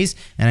 Gasperini stays,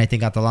 and I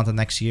think Atalanta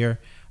next year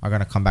are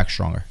going to come back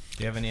stronger.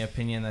 Do you have any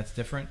opinion that's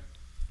different?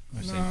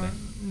 Or same thing?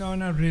 No,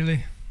 not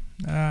really.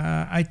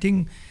 I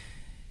think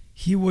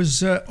he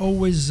was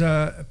always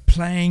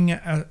playing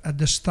at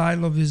the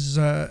style of his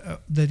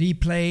that he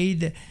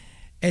played.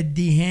 At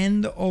the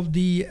end of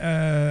the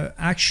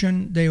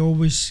action, they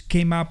always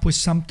came up with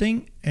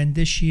something, and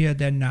this year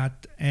they're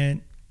not.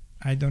 And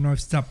I don't know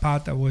if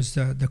Zapata was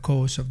the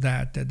cause of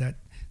that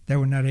they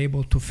were not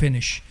able to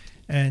finish.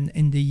 And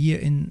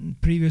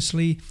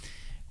previously,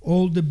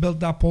 all the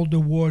build up, all the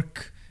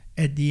work,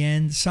 at the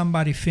end,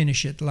 somebody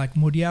finish it. Like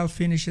Muriel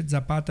finished it,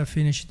 Zapata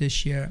finished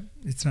this year.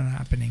 It's not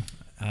happening.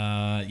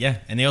 Yeah,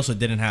 and they also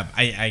didn't have.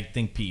 I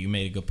think Pete, you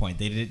made a good point.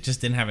 They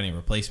just didn't have any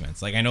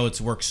replacements. Like I know it's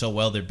worked so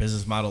well their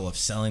business model of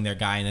selling their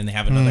guy and then they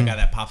have another guy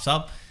that pops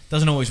up.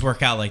 Doesn't always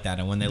work out like that.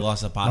 And when they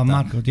lost Zapata,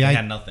 they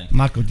had nothing.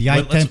 Marco,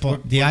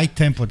 the high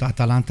tempo that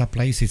Atalanta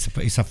plays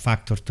is a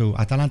factor too.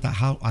 Atalanta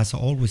has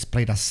always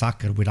played a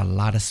soccer with a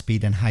lot of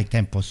speed and high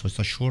tempo, so it's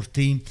a short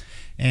team.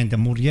 And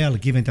Muriel,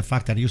 given the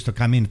fact that he used to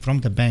come in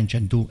from the bench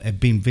and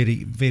being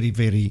very, very,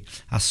 very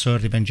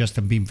assertive and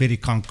just being very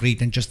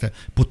concrete and just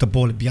put the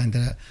ball behind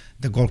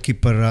the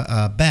goalkeeper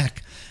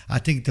back, I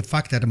think the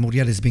fact that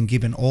Muriel has been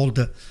given all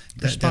the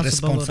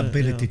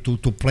responsibility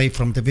to play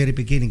from the very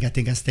beginning, I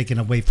think has taken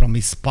away from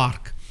his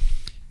spark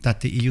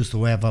that he used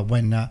to have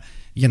when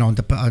in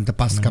the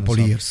past couple of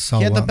years. So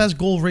he had the best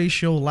goal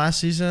ratio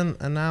last season,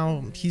 and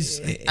now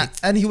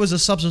he was a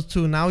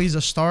substitute. Now he's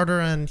a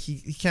starter, and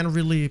he can't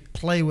really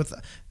play with.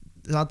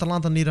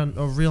 Atalanta need a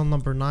real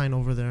number 9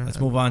 over there. Let's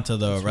move on to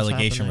the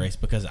relegation race,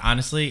 because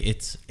honestly,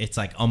 it's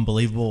like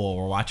unbelievable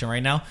what we're watching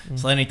right now.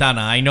 Salernitana,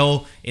 I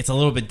know it's a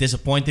little bit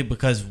disappointing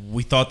because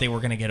we thought they were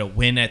going to get a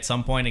win at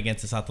some point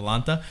against this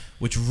Atalanta,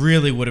 which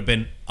really would have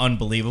been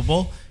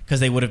unbelievable because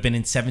they would have been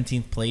in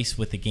 17th place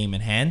with the game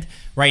in hand.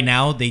 Right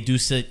now, they do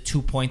sit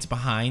 2 points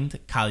behind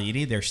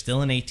Cagliari. They're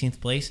still in 18th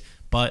place,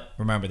 but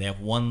remember, they have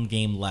one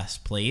game less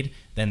played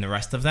than the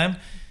rest of them.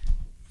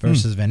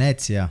 Versus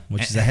Venezia,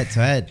 which is a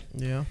head-to-head.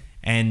 Yeah.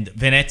 And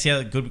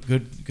Venezia,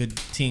 good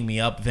teeing me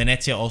up.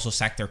 Venezia also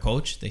sacked their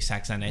coach. They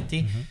sacked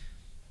Zanetti.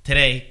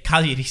 Today,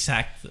 Cagliari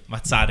sacked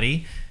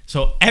Mazzarri.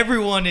 So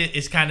everyone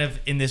is kind of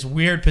in this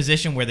weird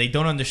position where they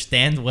don't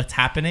understand what's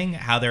happening,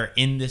 how they're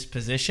in this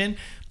position,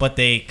 but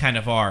they kind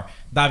of are.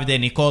 Davide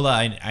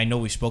Nicola, I know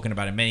we've spoken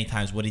about it many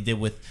times, what he did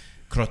with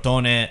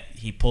Crotone,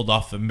 he pulled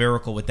off a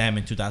miracle with them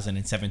in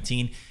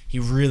 2017. He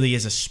really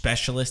is a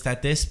specialist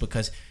at this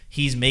because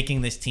he's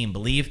making this team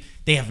believe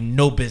they have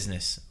no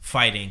business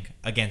fighting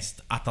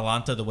against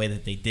Atalanta the way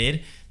that they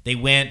did. They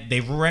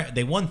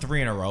won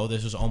 3 in a row.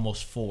 This was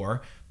almost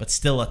 4, but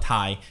still a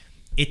tie.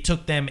 It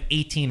took them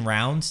 18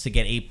 rounds to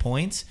get 8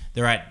 points.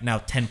 They're at now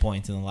 10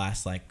 points in the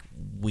last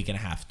week and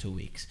a half, 2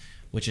 weeks,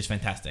 which is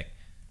fantastic.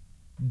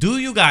 Do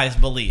you guys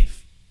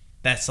believe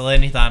that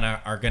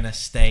Salernitana are going to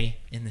stay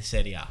in the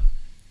Serie A?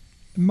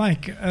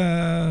 Mike,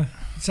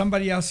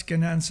 somebody else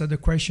can answer the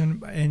question,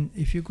 and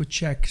if you could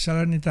check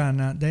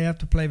Salernitana, they have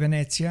to play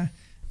Venezia,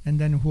 and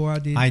then who are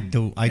the? I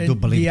do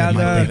believe they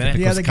might be,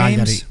 because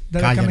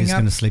Cagliari is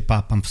going to slip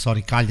up. I'm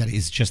sorry, Cagliari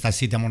is just, I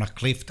see them on a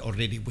cliff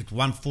already with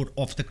 1 foot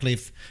off the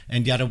cliff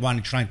and the other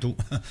one trying to,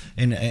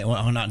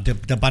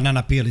 the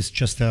banana peel is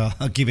just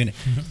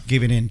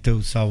giving in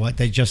too. So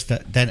they just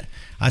then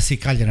I see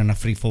Cagliari on a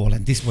free fall,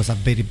 and this was a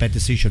very bad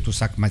decision to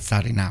sack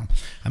Mazzarri now.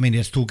 I mean,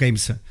 there's two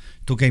games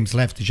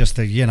left. Just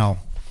So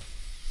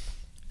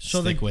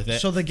Stick with it.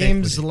 So the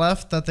games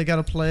left that they got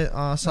to play,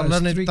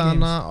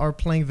 Salernitana are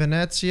playing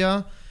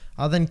Venezia,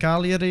 then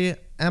Cagliari,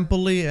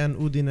 Empoli, and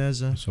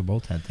Udinese. So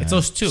both had that. It's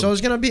those two. So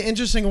it's gonna be an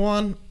interesting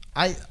one.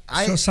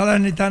 So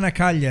Salernitana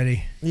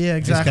Cagliari. Yeah,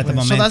 exactly.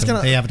 The So that's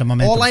gonna. they have the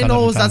momentum. All I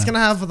know is that's Salernitana. gonna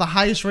have the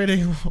highest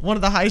rating, one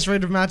of the highest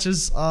rated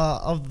matches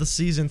of the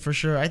season for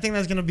sure. I think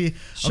that's gonna be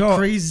So a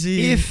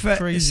crazy. if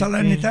crazy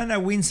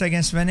Salernitana wins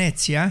against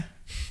Venezia,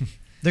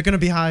 they're gonna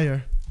be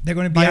higher. they're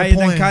going to be By a higher than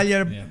point.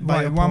 Cagliari Yeah. by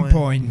By a 1 point.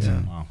 point.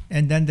 Yeah. Wow.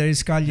 And then there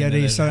is Cagliari, And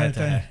then there's Salernitana.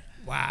 head-to-head.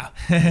 Wow.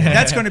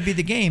 That's going to be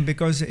the game,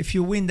 because if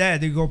you win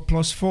that, you go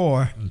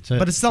 +4. That's it.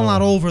 But it's still So-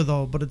 not over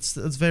though. But it's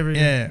very.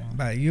 Yeah,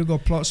 but you go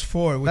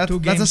 +4 with 2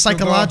 games. That's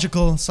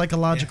a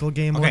psychological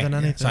game more Okay, than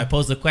anything. so I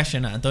posed the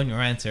question. Antonio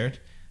answered.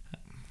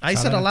 I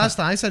said it last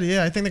time. I said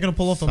I think they're gonna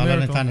pull off a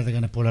miracle. Salernitana, they're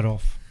going to pull it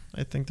off.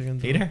 I think they're gonna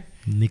do it. Peter?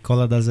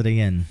 Nicola does it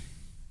again.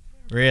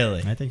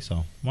 Really? I think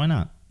so. Why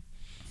not?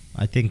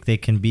 I think they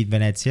can beat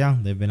Venezia.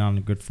 They've been on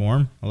good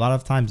form. A lot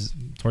of times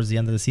towards the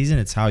end of the season,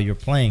 it's how you're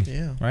playing,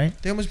 Yeah. right?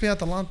 They almost beat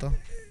Atalanta.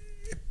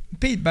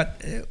 Pete,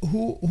 but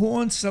who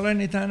owns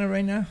Salernitana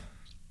right now?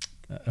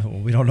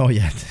 We don't know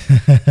yet.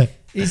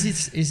 Is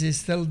it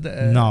still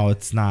the? No,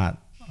 it's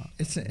not.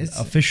 It's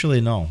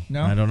Officially, no.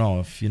 No? I don't know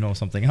if you know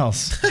something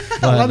else.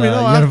 But Let me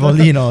know after.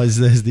 Iervolino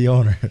is the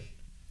owner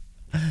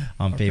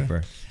on Okay.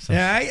 paper. So.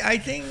 Yeah, I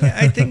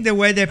think the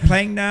way they're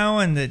playing now,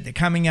 and they're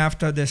coming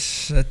after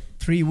this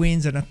 3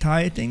 wins and a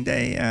tie, I think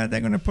they're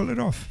going to pull it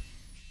off.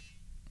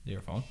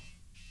 Your phone?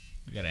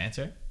 You got to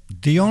answer?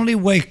 The only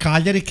way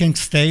Cagliari can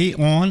stay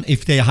on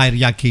if they hire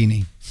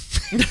Iachini.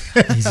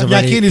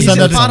 Iachini is He's a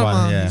another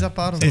Parma. yeah. He's a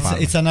Parma.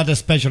 It's another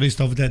specialist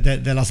of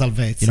the La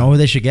Salvezza. You know who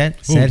they should get?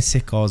 Who? Serse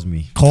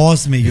Cosmi.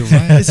 Cosme, you're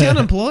right. Is he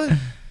unemployed?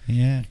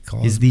 Yeah,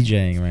 Cosme. He's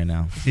DJing right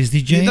now. He's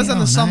DJing. He does it in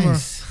the summer.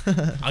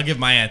 I'll give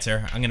my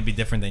answer. I'm gonna be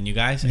different than you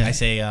guys. Yeah. I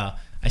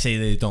say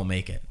they don't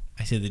make it.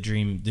 I say the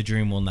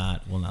dream will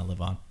not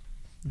live on.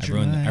 I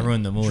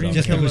ruined the mood.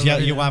 Just Killer, because yeah.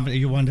 you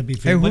want to be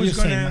Hey, What do you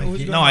who's say, gonna-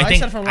 Mikey? who's No, I I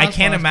said from I last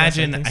can't podcast,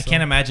 imagine. I think I so.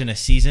 can't imagine a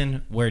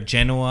season where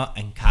Genoa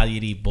and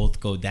Cagliari both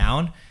go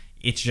down.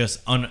 It's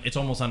just it's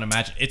almost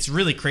unimaginable. It's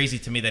really crazy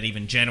to me that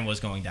even Genoa is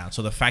going down.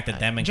 So the fact that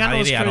them and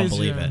Genoa's Cagliari, I don't crazy,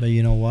 believe yeah. it. But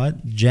you know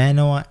what?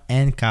 Genoa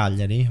and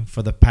Cagliari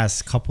for the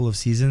past couple of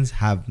seasons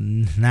have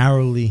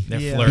narrowly, They're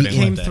Yeah, flirting he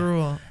came with it.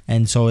 through.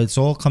 and so it's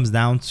all comes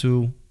down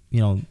to, you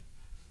know,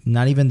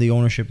 not even the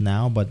ownership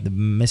now, but the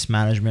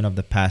mismanagement of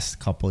the past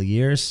couple of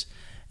years,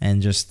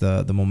 and just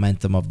the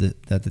momentum of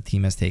that the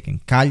team has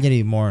taken.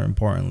 Cagliari, more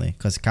importantly,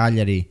 because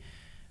Cagliari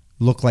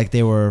looked like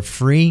they were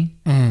free,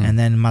 and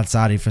then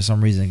Mazzari for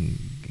some reason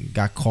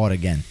got caught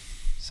again.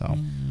 So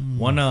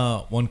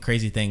One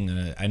crazy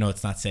thing. I know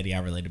it's not Serie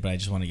A related, but I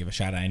just want to give a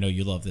shout out. I know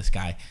you love this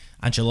guy.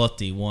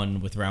 Ancelotti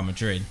won with Real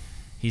Madrid.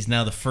 He's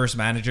now the first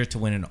manager to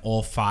win in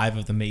all 5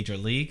 of the major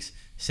leagues: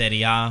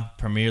 Serie A,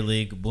 Premier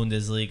League,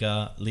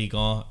 Bundesliga,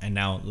 Liga, and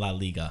now La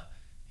Liga.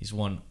 He's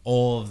won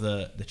all of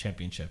the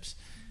championships.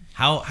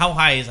 How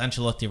high is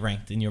Ancelotti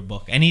ranked in your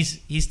book? And he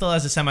still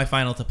has a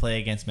semifinal to play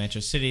against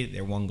Manchester City.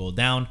 They're 1 goal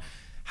down.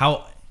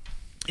 How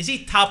is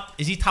he top?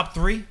 Is he top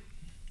 3?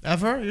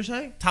 Ever, you're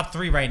saying? Top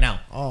 3 right now.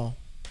 Oh.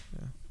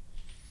 Yeah.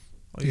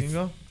 Oh, you can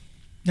go?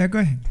 Yeah, go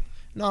ahead.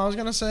 No, I was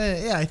going to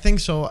say, yeah, I think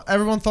so.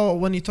 Everyone thought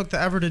when he took the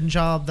Everton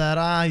job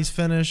that, he's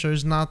finished or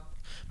he's not.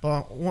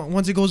 But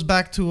once he goes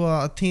back to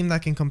a team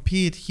that can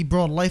compete, he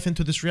brought life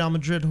into this Real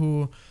Madrid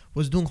who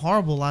was doing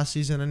horrible last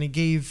season, and he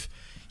gave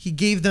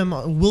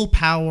them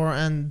willpower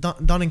and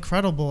done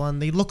incredible,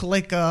 and they look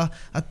like a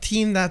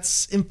team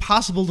that's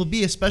impossible to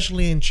beat,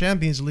 especially in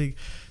Champions League.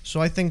 So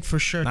I think for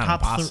sure Not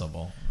top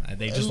impossible.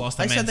 They just lost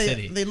to I Man said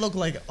City. they look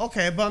like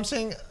okay, but I'm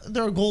saying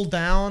they're a goal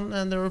down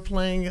and they were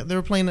playing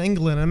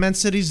England, and Man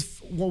City's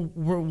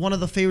were one of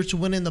the favorites to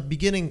win in the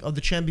beginning of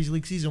the Champions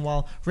League season,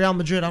 while Real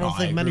Madrid I don't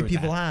think many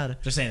people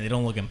had. Just saying they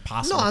don't look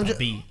impossible No, I'm to just-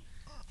 beat.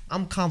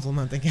 I'm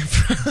complimenting him.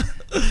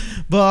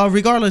 But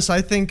regardless,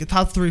 I think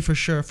top 3 for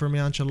sure for me,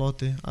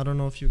 Ancelotti. I don't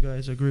know if you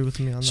guys agree with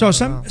me on So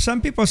that. or not.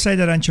 some people say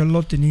that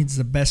Ancelotti needs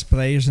the best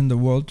players in the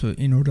world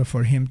in order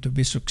for him to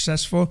be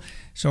successful.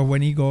 So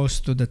when he goes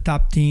to the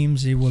top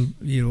teams,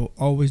 he'll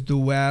always do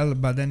well.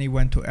 But then he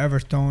went to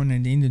Everton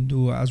and he didn't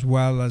do as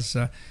well as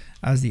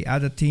the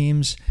other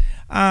teams.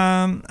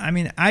 I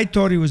mean, I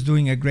thought he was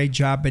doing a great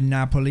job in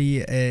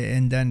Napoli,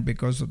 and then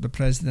because of the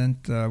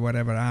president,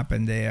 whatever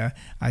happened there,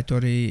 I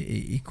thought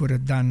he could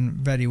have done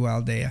very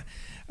well there.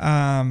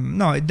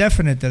 No,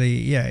 definitely,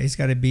 yeah, he's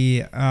got to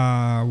be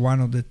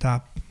one of the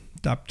top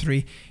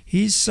 3.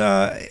 He's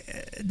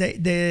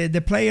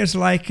the players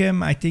like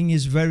him. I think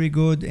he's very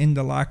good in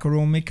the locker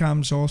room. He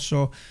comes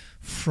also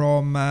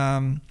from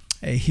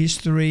a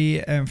history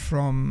and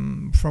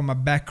from a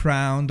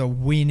background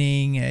of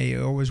winning. He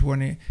always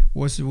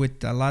was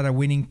with a lot of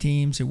winning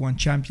teams. He won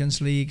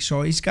Champions League,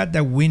 so he's got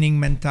that winning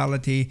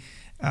mentality.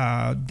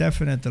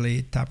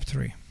 Definitely top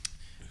 3.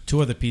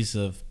 2 other pieces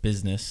of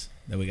business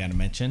that we got to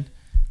mention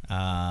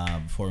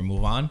before we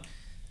move on.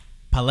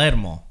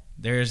 Palermo.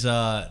 There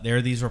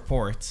are these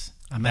reports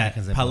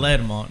Americans that that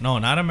Palermo, no,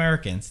 not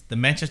Americans, the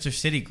Manchester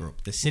City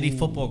group, the City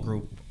Football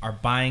Group are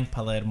buying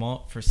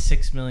Palermo for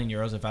 6 million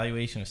euros, a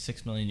valuation of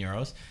 6 million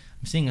euros.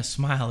 I'm seeing a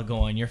smile go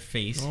on your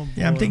face. Oh,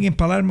 Yeah, I'm boy. thinking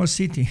Palermo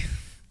City.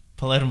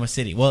 Palermo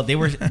City. Well, there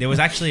was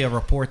actually a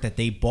report that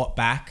they bought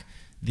back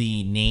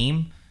the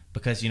name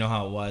because you know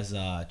how it was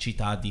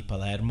Città di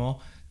Palermo,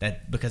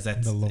 because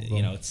that's The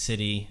logo. it's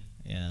city,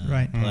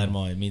 Right.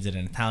 Palermo, it means it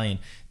in Italian,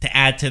 to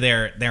add to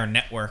their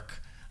network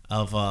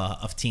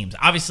of teams.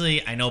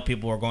 Obviously, I know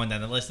people are going down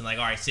the list and like,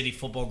 all right, City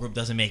Football Group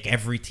doesn't make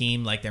every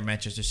team like their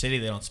Manchester City.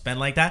 They don't spend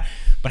like that.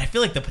 But I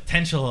feel like the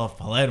potential of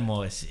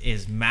Palermo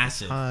is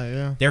massive.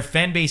 Yeah. Their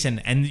fan base,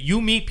 and you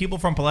meet people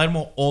from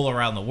Palermo all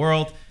around the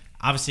world.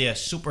 Obviously, a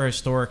super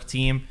historic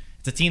team.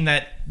 It's a team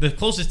the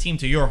closest team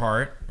to your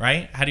heart,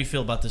 right? How do you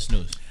feel about this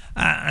news?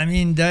 I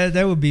mean,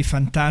 that would be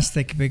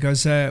fantastic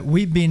because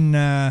we've been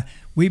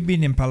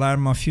in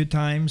Palermo a few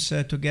times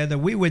together.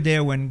 We were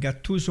there when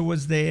Gattuso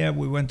was there.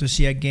 We went to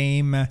see a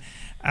game.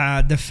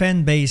 The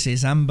fan base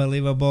is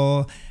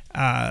unbelievable.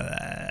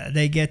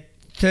 They get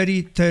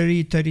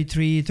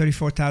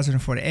 34,000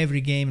 for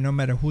every game, no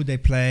matter who they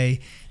play.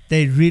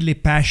 They're really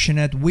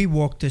passionate. We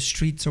walked the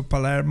streets of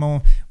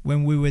Palermo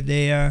when we were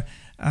there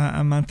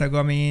a month ago.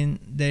 I mean,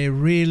 there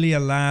really a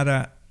lot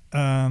of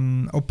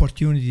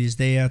opportunities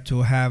there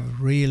to have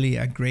really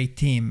a great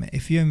team.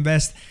 If you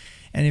invest,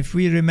 and if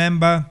we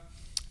remember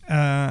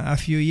a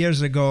few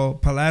years ago,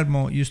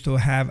 Palermo used to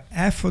have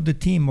half of the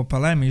team of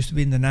Palermo used to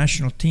be in the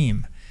national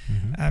team.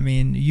 I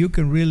mean, you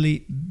can really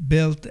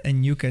build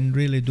and you can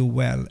really do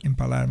well in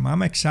Palermo.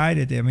 I'm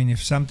excited. I mean,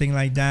 if something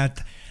like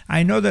that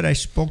I know that I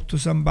spoke to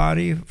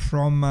somebody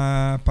from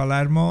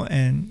Palermo,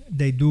 and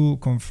they do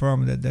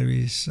confirm that there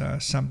is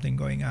something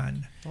going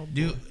on.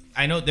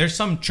 I know there's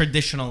some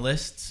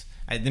traditionalists.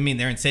 I mean,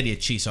 they're in Serie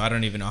C, so I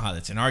don't even know how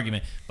that's an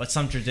argument. But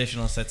some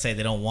traditionalists that say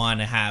they don't want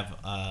to have,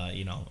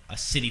 a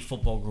city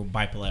football group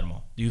by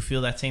Palermo. Do you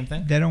feel that same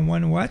thing? They don't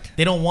want what?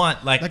 They don't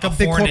want like Like a a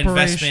big foreign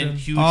corporation. investment,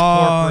 huge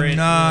corporate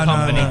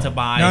company to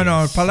buy.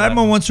 No,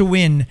 Palermo wants to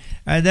win.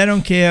 They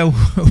don't care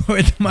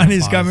where the money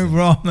is coming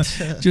from.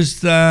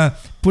 Just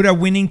put a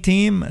winning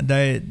team.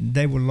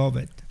 They will love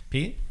it.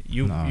 Pete,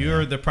 you're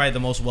probably the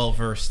most well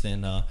versed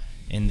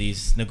in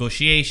these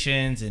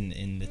negotiations,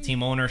 in the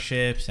team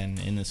ownerships, and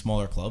in the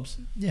smaller clubs.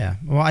 Yeah,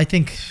 well, I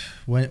think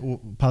when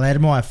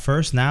Palermo at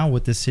first, now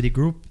with the city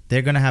group,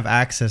 they're gonna have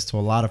access to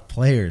a lot of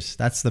players.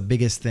 That's the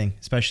biggest thing,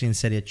 especially in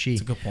Serie C.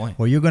 That's a good point.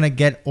 Where you're gonna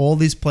get all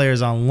these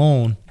players on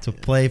loan to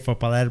play for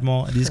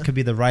Palermo. These could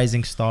be the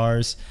rising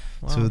stars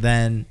to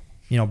then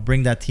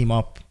bring that team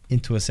up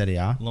into a Serie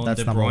A. Loan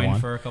That's De number Bruyne one.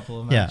 for a couple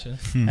of Yeah. matches.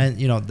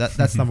 And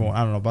that's number one.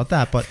 I don't know about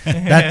that, but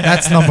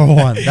that's number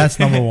one. That's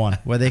number one,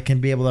 where they can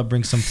be able to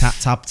bring some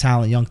top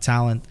talent, young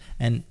talent,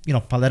 and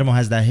Palermo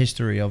has that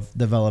history of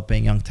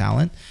developing young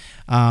talent.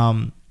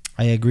 I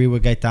agree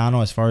with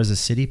Gaetano as far as the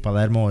city.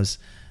 Palermo is,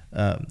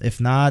 if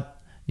not,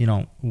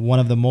 one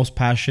of the most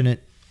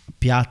passionate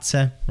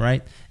piazze,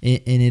 right,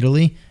 in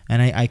Italy,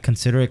 and I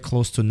consider it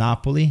close to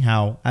Napoli.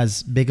 How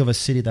as big of a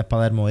city that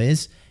Palermo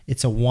is,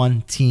 it's a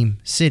one-team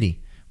city.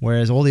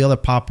 Whereas all the other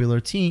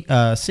popular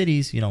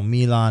cities,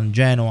 Milan,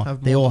 Genoa,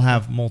 they all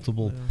have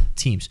multiple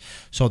teams.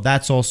 So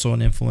that's also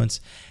an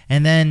influence.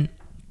 And then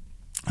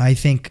I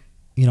think,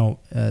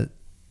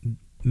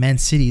 Man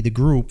City, the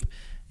group,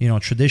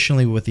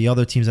 traditionally with the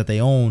other teams that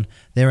they own,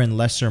 they're in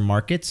lesser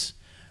markets.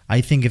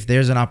 I think if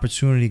there's an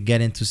opportunity to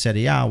get into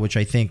Serie A, which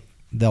I think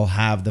they'll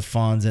have the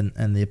funds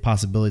and the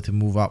possibility to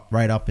move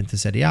right up into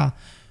Serie A,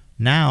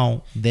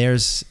 now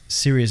there's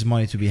serious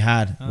money to be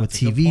had with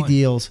TV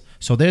deals.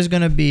 So there's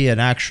going to be an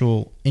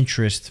actual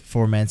interest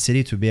for Man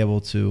City to be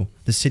able to,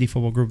 the City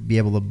Football Group, be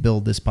able to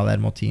build this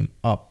Palermo team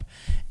up.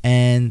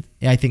 And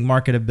I think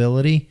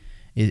marketability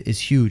is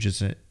huge.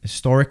 It's a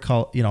historic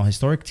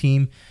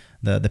team.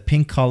 The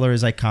pink color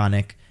is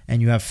iconic,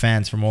 and you have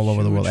fans from all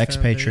over the world,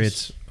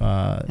 expatriates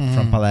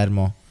from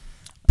Palermo.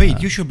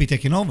 Pete, you should be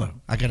taking over.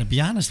 I gotta be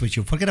honest with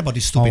you. Forget about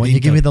this stupid. When you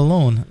give me the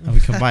loan, we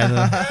can buy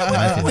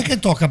the. We can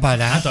talk about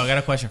that. Anto, I got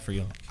a question for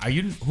you.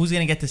 Who's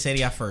gonna get to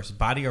Serie A first,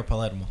 Bari or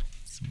Palermo?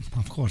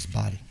 Of course,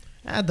 Bari.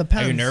 It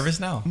depends. Are you nervous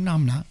now? No,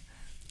 I'm not.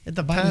 It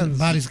depends.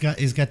 Bari's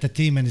got the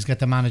team and he's got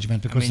the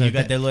management because you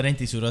got De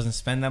Laurentiis, who doesn't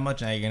spend that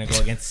much. Now you're gonna go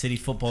against City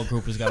Football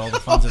Group, who's got all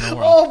the funds in the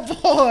world.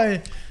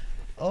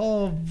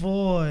 Oh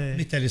boy. Let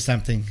me tell you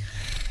something.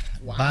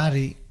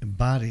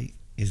 Bari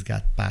has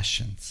got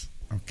passions.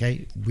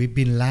 Okay, we've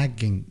been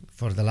lagging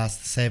for the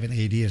last 7,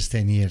 8 years,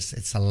 10 years.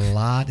 It's a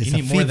lot. It's You need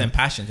a more fever. than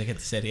passion to get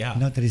to Serie A.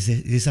 No,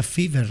 there's a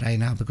fever right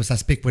now because I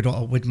speak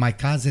with my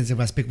cousins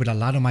and I speak with a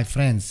lot of my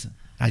friends.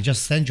 I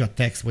just send you a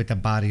text with the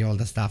body, all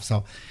the stuff.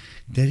 So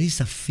there is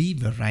a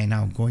fever right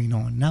now going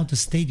on. Now the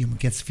stadium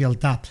gets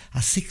filled up.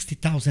 A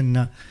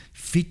 60,000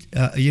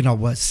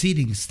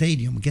 seating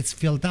stadium gets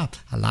filled up.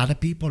 A lot of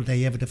people,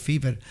 they have the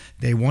fever.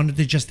 They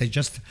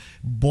just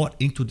bought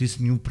into this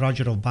new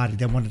project of Bari.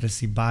 They wanted to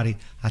see Bari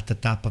at the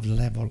top of the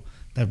level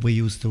that we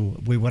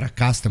were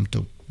accustomed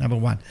to. Number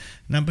one.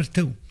 Number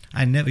two,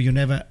 I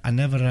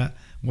never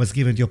was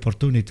given the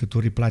opportunity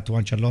to reply to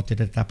Ancelotti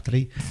the top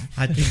three.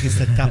 I think it's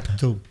the top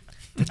two.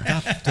 The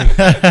top two.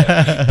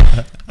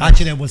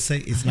 Actually, I would say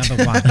it's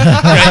number one.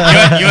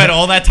 you had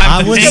all that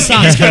time to think,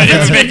 and you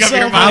couldn't make up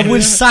your I mind.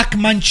 will sack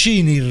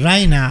Mancini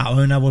right now,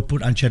 and I will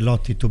put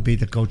Ancelotti to be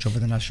the coach of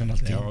the national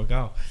team. There we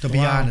go. To be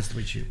honest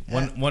with you,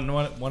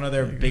 One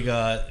other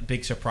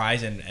big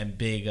surprise and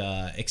big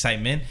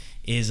excitement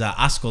is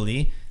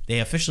Ascoli. They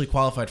officially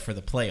qualified for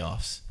the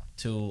playoffs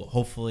to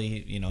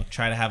hopefully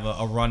try to have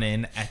a run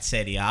in at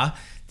Serie A.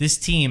 This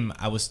team,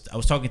 I was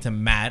talking to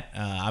Matt,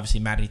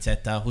 obviously Matt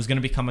Rizzetta, who's going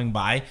to be coming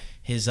by.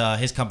 His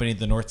company,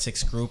 the North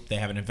Six Group, they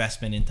have an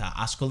investment into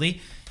Ascoli.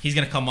 He's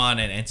going to come on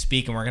and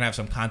speak, and we're going to have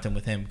some content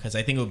with him because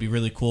I think it would be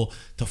really cool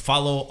to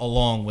follow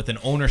along with an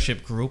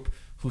ownership group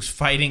who's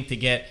fighting to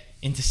get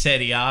into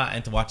Serie A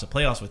and to watch the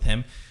playoffs with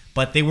him.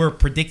 But they were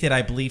predicted,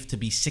 I believe, to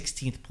be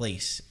 16th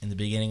place in the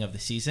beginning of the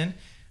season,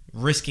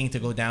 risking to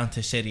go down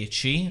to Serie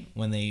C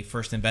when they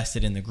first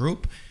invested in the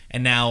group.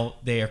 And now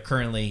they are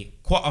currently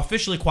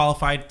officially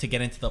qualified to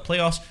get into the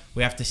playoffs.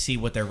 We have to see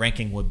what their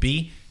ranking would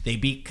be. They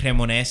beat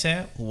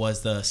Cremonese, who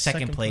was the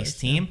second place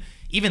team.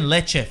 Yeah. Even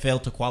Lecce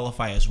failed to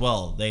qualify as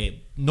well.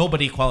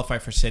 Nobody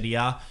qualified for Serie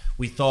A.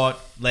 We thought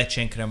Lecce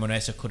and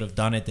Cremonese could have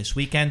done it this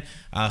weekend.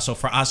 So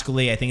for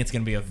Ascoli, I think it's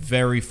going to be a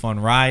very fun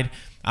ride.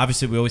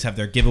 Obviously, we always have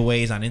their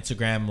giveaways on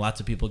Instagram.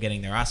 Lots of people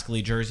getting their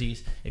Ascoli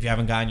jerseys. If you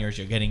haven't gotten yours,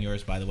 you're getting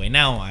yours, by the way.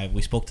 Now,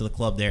 we spoke to the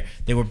club there.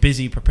 They were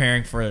busy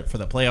preparing for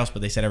the playoffs,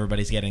 but they said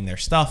everybody's getting their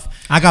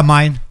stuff. I got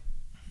mine.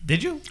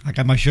 Did you? I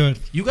got my shirt.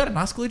 You got an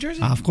Ascoli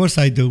jersey? Of course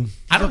I do.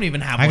 I don't even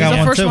have I one. got the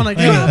one first too. one I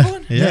got. You have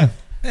one? Yeah.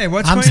 Hey,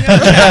 what's I'm going on?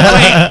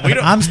 Wait, we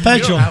don't- I'm we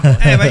special. don't have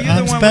one. Hey, but you're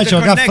I'm the one special.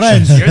 I with the got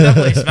connections. friends. You're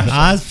definitely special.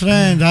 I'm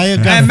friend. I got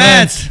Hey, friends.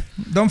 Matt,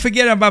 don't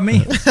forget about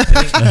me.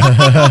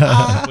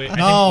 I think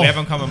No. we have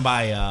him coming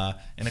by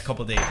in a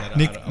couple days.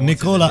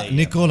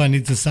 Nicola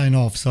needs to sign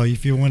off. So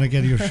if you want to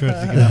get your shirt, you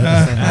can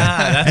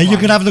That's and you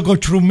fine. can have to go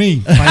through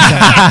me.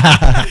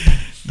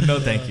 No,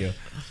 thank you.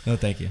 No,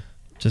 thank you.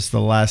 Just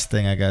the last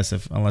thing, I guess,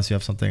 unless you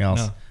have something else.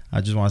 No. I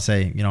just want to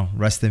say,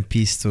 rest in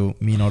peace to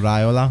Mino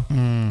Raiola,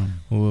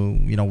 who,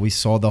 we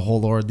saw the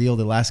whole ordeal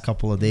the last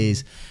couple of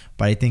days,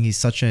 but I think he's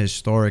such a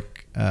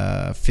historic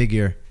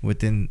figure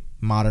within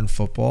modern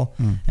football.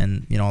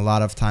 And, a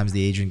lot of times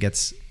the agent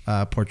gets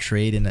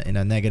portrayed in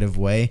a negative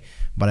way,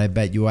 but I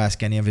bet you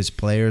ask any of his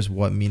players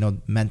what Mino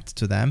meant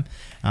to them.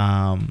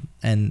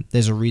 And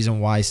there's a reason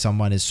why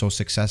someone is so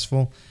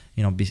successful.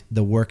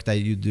 The work that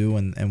you do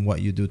and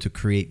what you do to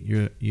create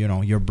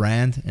your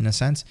brand in a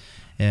sense.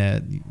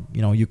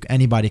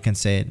 Anybody can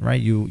say it,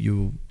 right?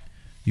 You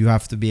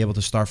have to be able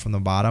to start from the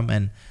bottom,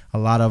 and a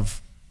lot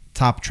of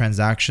top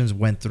transactions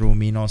went through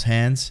Mino's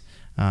hands.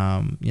 We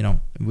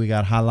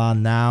got Haaland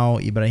now,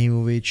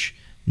 Ibrahimovic,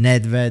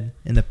 Nedved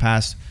in the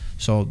past.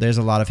 So there's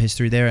a lot of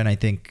history there, and I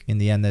think in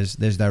the end there's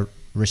that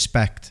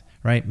respect,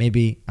 right?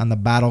 Maybe on the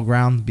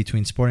battleground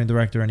between sporting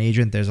director and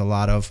agent, there's a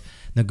lot of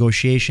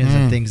negotiations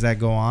and things that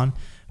go on.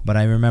 But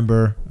I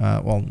remember,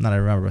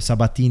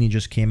 Sabatini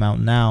just came out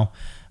now,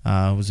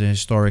 who's a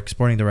historic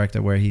sporting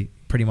director, where he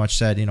pretty much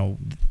said,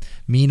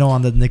 Mino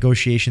on the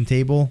negotiation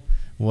table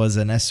was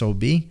an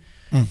SOB,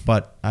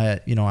 but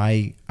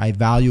I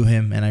value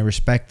him and I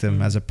respect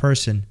him as a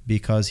person,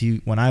 because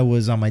when I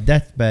was on my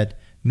deathbed,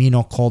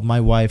 Mino called my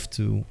wife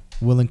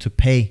willing to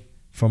pay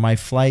for my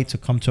flight to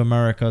come to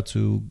America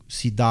to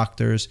see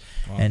doctors,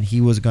 and he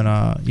was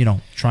gonna,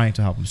 trying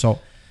to help him. So,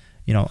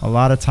 a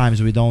lot of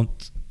times we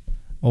don't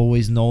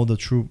always know the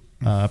true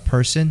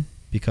person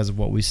because of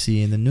what we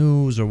see in the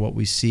news or what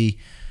we see,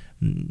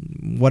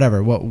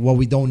 whatever, what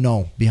we don't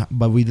know.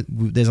 But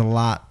there's a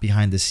lot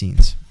behind the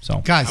scenes. So,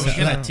 Guys, I was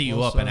gonna tee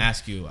you up and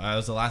ask you. That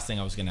was the last thing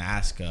I was gonna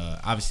ask.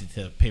 Obviously,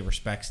 to pay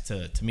respects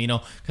to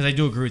Mino, because I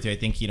do agree with you. I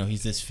think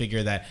he's this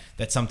figure that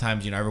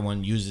sometimes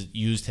everyone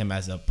used him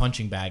as a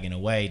punching bag in a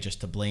way, just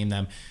to blame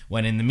them.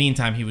 When in the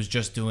meantime, he was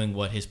just doing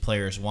what his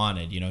players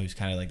wanted. He was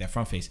kind of like that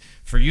front face.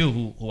 For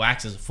you, who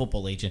acts as a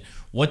football agent,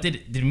 what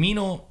did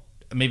Mino?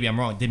 Maybe I'm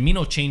wrong. Did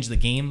Mino change the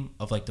game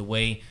of like the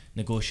way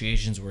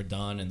negotiations were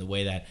done and the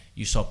way that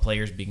you saw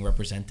players being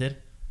represented?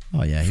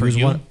 Oh yeah, For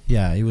you?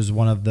 He was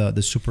one of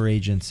the super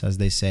agents, as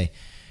they say.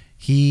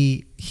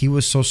 He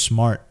was so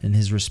smart in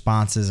his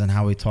responses and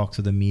how he talked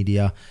to the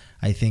media.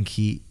 I think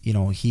he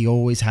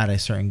always had a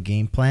certain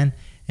game plan,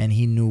 and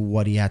he knew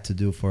what he had to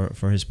do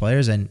for his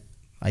players. And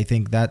I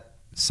think that's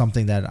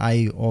something that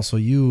I also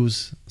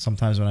use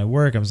sometimes when I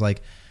work. I was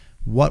like,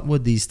 what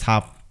would these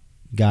top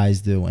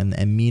guys do?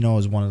 And Mino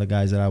is one of the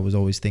guys that I was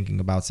always thinking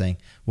about, saying,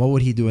 what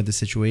would he do in the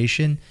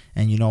situation?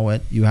 And you know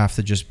what? You have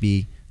to just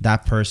be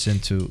that person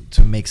to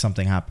make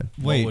something happen.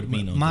 Wait, would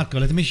Mino do? Marco,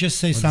 let me just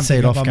say Let's something say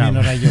it off about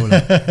Mino camera.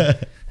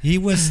 Raiola. He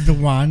was the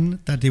one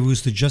that he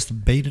used to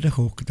just bait the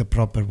hook the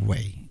proper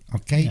way.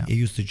 Okay? Yeah. He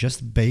used to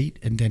just bait,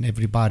 and then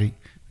everybody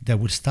that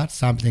would start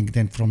something.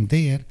 Then from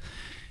there,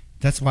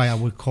 that's why I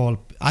would call,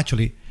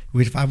 actually,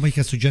 if I make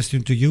a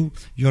suggestion to you,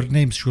 your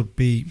name should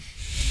be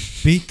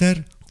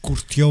Peter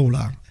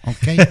Curtiola.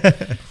 Okay?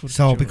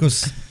 So,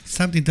 because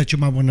something that you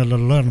might want to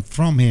learn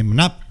from him,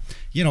 not,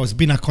 it's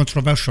been a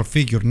controversial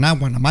figure,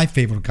 not one of my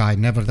favorite guy,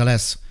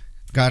 nevertheless,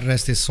 God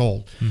rest his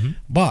soul.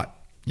 But,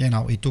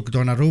 he took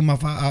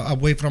Donnarumma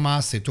away from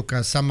us. He took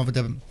some of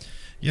the,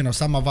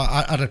 some of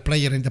our other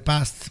players in the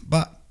past.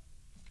 But,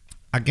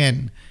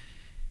 again,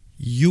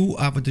 you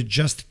have to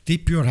just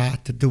tip your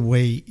hat the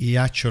way he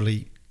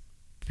actually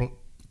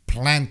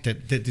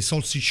planted this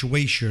whole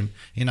situation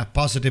in a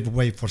positive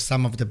way for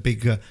some of the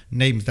big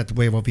names that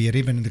were over here,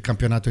 even in the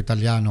Campionato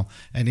Italiano,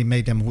 and he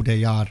made them who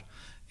they are.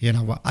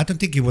 I don't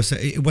think he was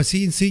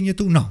he Insigne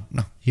too? No.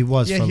 He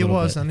was. Yeah, for a he little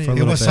was, bit. and For a he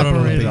little was bit.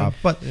 separated. Drop.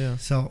 But Yeah.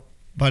 So,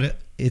 but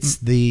it's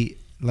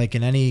like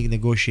in any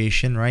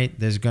negotiation, right?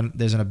 There's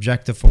an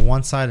objective for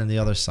one side and the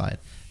other side.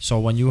 So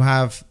when you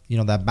have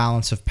that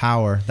balance of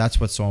power, that's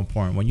what's so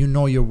important. When you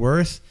know your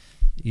worth,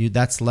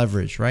 that's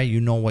leverage, right?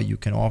 You know what you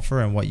can offer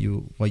and what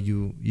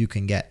you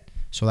can get.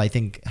 So I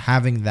think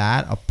having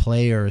that, a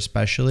player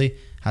especially,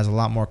 has a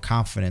lot more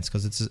confidence,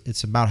 because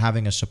it's about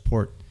having a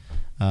support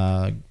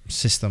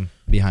system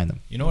behind them.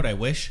 You know what I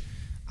wish?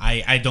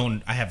 I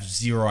have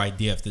zero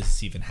idea if this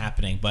is even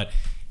happening, but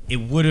it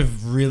would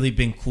have really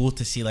been cool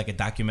to see like a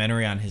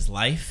documentary on his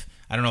life.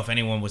 I don't know if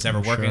anyone was ever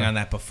working on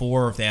that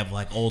before, or if they have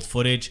like old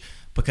footage,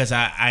 because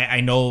I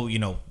know,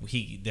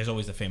 there's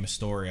always the famous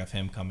story of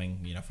him coming,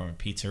 from a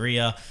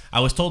pizzeria. I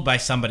was told by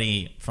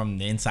somebody from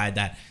the inside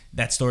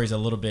that story is a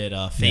little bit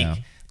fake. Yeah.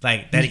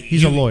 Like that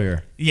He's a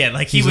lawyer. Yeah,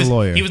 like He's a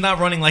lawyer. he was not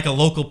running like a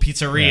local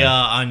pizzeria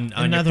on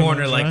your Netherlands,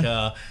 corner, like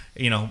right?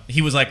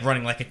 he was like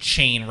running like a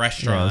chain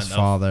restaurant his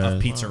father.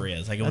 of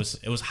pizzerias. Like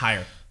it was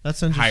higher.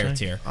 That's interesting. higher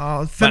tier.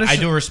 But Finish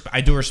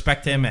I do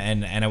respect him,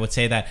 and I would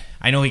say that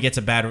I know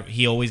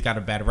he always got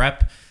a bad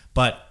rep,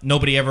 but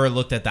nobody ever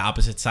looked at the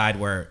opposite side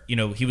where, you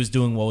know, he was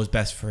doing what was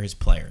best for his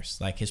players.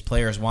 Like, his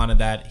players wanted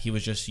that. He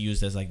was just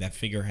used as like that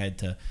figurehead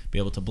to be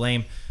able to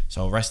blame.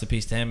 So rest in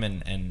peace to him,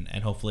 and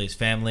hopefully his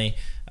family,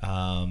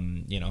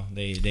 you know,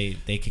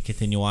 they could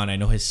continue on. I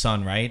know his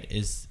son, right?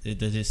 Does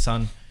his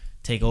son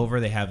take over?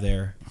 They have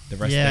the rest of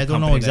the Yeah, I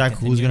don't know company that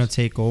exactly who's going to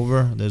continues? take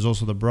over. There's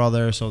also the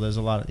brother, so there's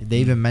a lot. They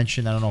even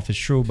mentioned, I don't know if it's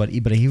true, but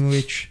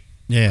Ibrahimovic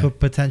could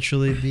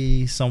potentially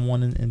be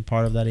someone in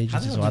part of that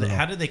agency. So I don't know.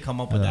 How did they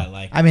come up with that?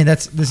 Like, I mean,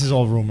 this is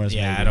all rumors.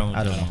 Yeah, maybe.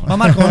 I don't know. But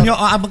Marco,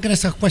 I'm gonna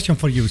ask a question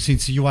for you,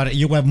 since you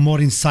have more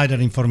insider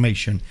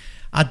information.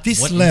 At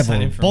this What level,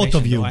 inside both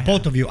of information do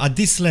I have? you, at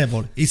this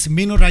level, is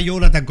Mino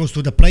Raiola that goes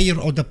to the player,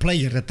 or the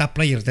top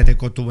player that they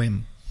go to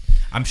him?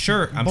 I'm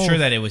sure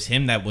that it was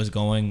him that was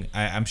going.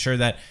 I'm sure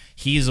that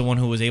he's the one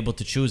who was able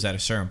to choose at a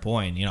certain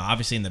point. You know,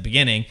 obviously in the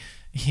beginning,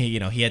 he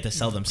had to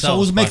sell So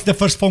themselves. who makes the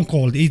first phone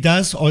call? He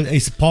does, or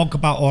is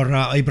Pogba or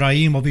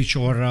Ibrahimovic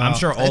or? I'm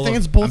sure all think of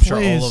it's both all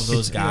ways. of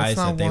those It's guys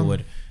not that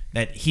one.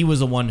 that he was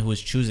the one who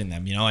was choosing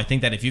them. You know, I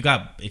think that if you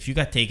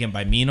got taken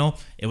by Mino,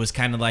 it was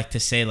kind of like to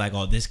say like,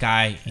 oh, this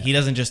guy, he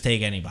doesn't just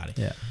take anybody.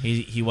 Yeah.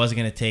 He wasn't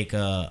gonna take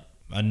a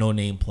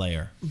no-name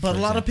player. But for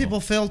a lot of example. people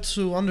fail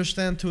to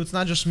understand too. It's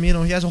not just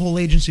Mino. He has a whole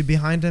agency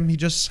behind him. He's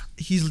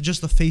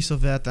just the face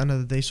of it at the end of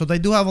the day. So they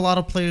do have a lot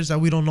of players that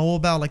we don't know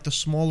about, like the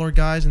smaller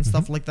guys and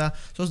stuff like that.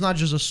 So it's not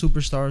just the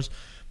superstars.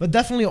 But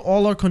definitely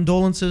all our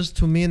condolences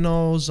to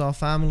Mino's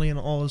family and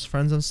all his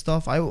friends and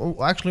stuff. I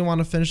actually want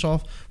to finish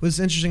off with this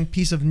interesting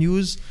piece of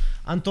news.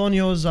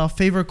 Antonio's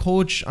favorite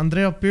coach,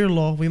 Andrea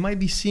Pirlo, we might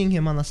be seeing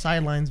him on the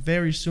sidelines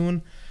very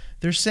soon.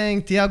 They're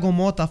saying Thiago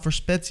Motta for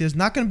Spezia is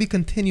not going to be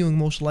continuing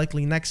most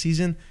likely next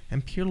season,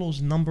 and Pirlo's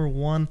number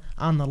one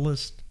on the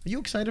list. Are you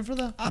excited for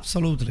that?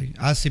 Absolutely.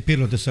 I see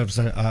Pirlo deserves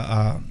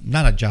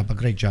not a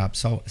great job.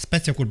 So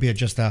Spezia could be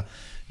just a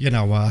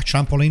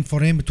trampoline for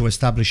him to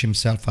establish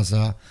himself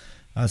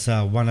as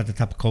one of the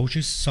top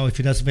coaches. So if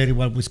he does very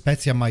well with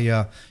Spezia,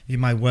 he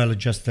might well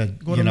just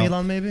Go to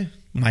Milan maybe?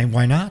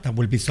 Why not? I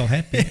will be so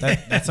happy.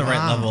 That's the right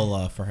Wow.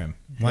 level for him.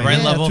 The Why right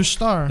not? level to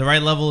star. The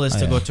right level is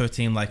to yeah. go to a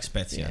team like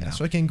Spezia. now.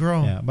 So he can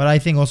grow. Yeah, but I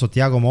think also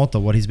Thiago Motta,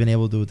 what he's been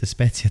able to do with the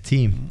Spezia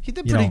team. He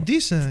did you pretty know,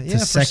 decent. to Yeah,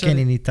 for second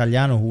Serie- in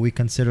Italiano, who we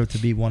consider to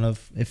be one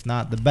of, if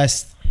not the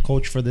best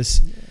coach for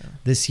this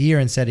year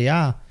in Serie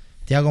A.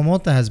 Thiago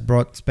Motta has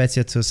brought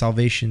Spezia to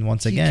salvation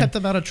once he again. kept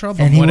them out of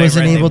trouble. And he What I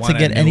wasn't read, they able to want a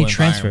get new any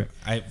environment.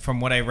 transfer. From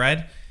what I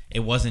read, it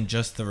wasn't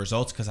just the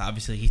results, because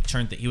obviously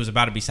he was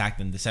about to be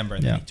sacked in December,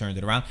 and then Yeah. he turned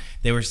it around.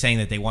 They were saying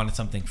that they wanted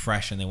something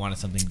fresh and they wanted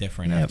something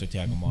different Yeah. after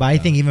Thiago Motta. But I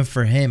think even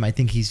for him, I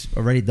think he's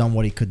already done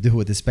what he could do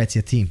with the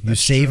Spezia team. You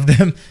save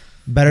them,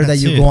 better that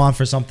That's you it. go on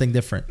for something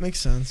different. Makes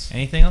sense.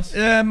 Anything else?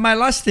 My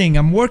last thing,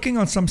 I'm working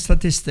on some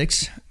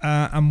statistics.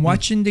 I'm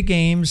watching the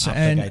games, Alpha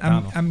and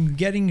Gaetano. I'm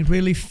getting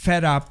really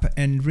fed up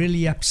and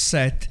really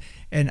upset.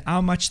 And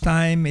how much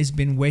time has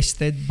been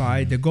wasted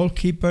by the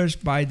goalkeepers,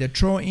 by the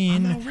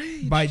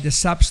throw-in, by the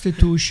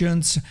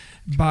substitutions,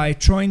 by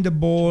throwing the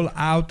ball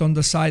out on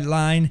the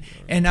sideline.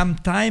 And I'm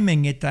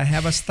timing it. I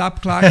have a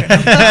stop clock. And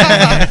I'm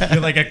timing it.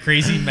 You're like a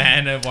crazy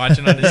man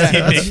watching on this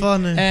That's TV.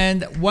 funny.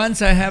 And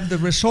once I have the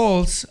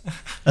results,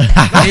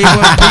 it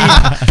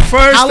will be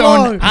first How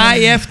long? on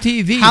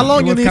IFTV. How long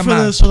It you will need come for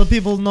out. this so the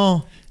people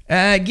know?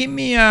 Give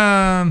me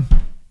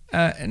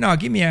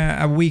give me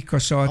a week or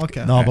so.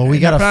 Okay. No, but we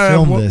No, gotta probably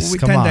film w- this.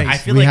 with Come 10 on. days. I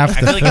feel We like have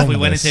to if we film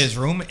went this. into his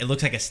room, it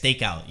looks like a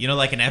stakeout. You know,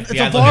 like an FBI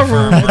a looking bar for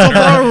room. a It's a murderer.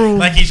 bar room.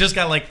 Like he's just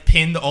got like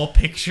pinned all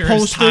pictures,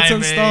 Post-its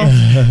and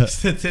timing,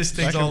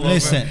 statistics all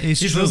Listen, over. it's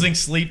He's true. losing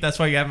sleep. That's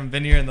why you haven't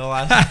been here in the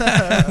last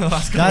couple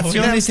That's of the weeks.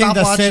 have only thing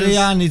that stopwatches. Serie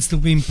A needs to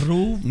be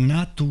improved,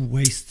 not to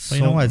waste But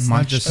you know what? It's not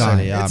much just time.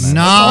 Serie A, It's-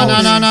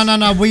 man.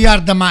 No. We are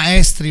the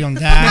maestri on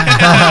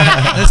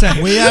that.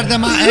 Listen, We are the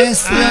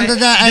maestri on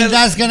that, and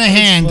that's gonna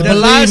hand. the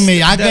Believe last-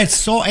 me, I the- get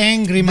so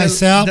angry the,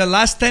 myself. the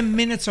last 10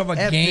 minutes of a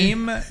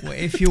game,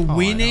 if you're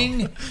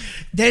winning,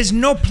 there's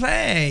no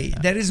play.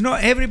 There is no.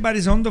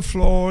 Everybody's on the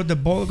floor. The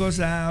ball goes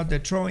out. They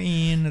throw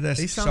in. They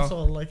sound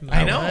so like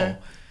I know.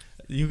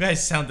 You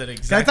guys sounded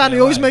exactly. Gaetano,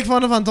 you always alike. make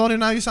fun of Antonio.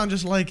 Now you sound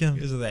just like him.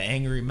 These are the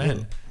angry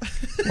men.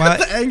 Well,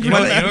 angry You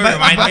know, man. you know what it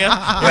remind me of?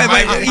 It Wait,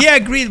 remind but me- he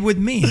agreed with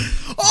me.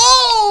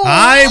 Oh!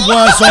 I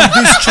was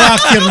on this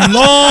track here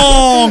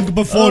long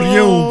before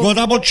you. Go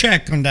double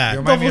check on You that.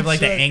 remind me of like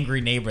the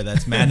angry neighbor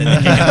that's mad that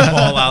they're kicking the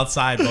ball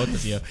outside, both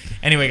of you.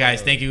 Anyway,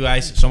 guys, thank you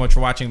guys so much for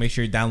watching. Make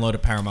sure you download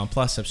it, Paramount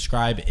Plus.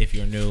 Subscribe if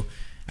you're new.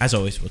 As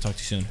always, we'll talk to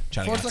you soon.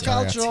 Ciao, Forza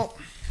ragazzi. Calcio.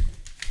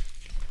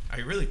 Are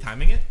you really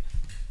timing it?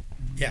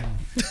 Yeah.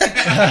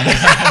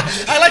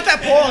 I like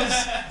that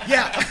pause.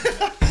 Yeah.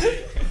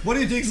 What do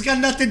you think? It's got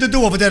nothing to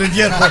do over there in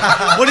the airport.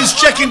 What is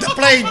checking the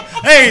plane?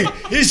 Hey,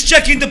 he's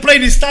checking the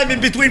plane. He's timing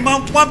between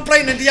one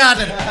plane and the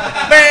other.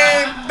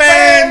 Bang,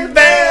 bang,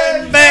 bang.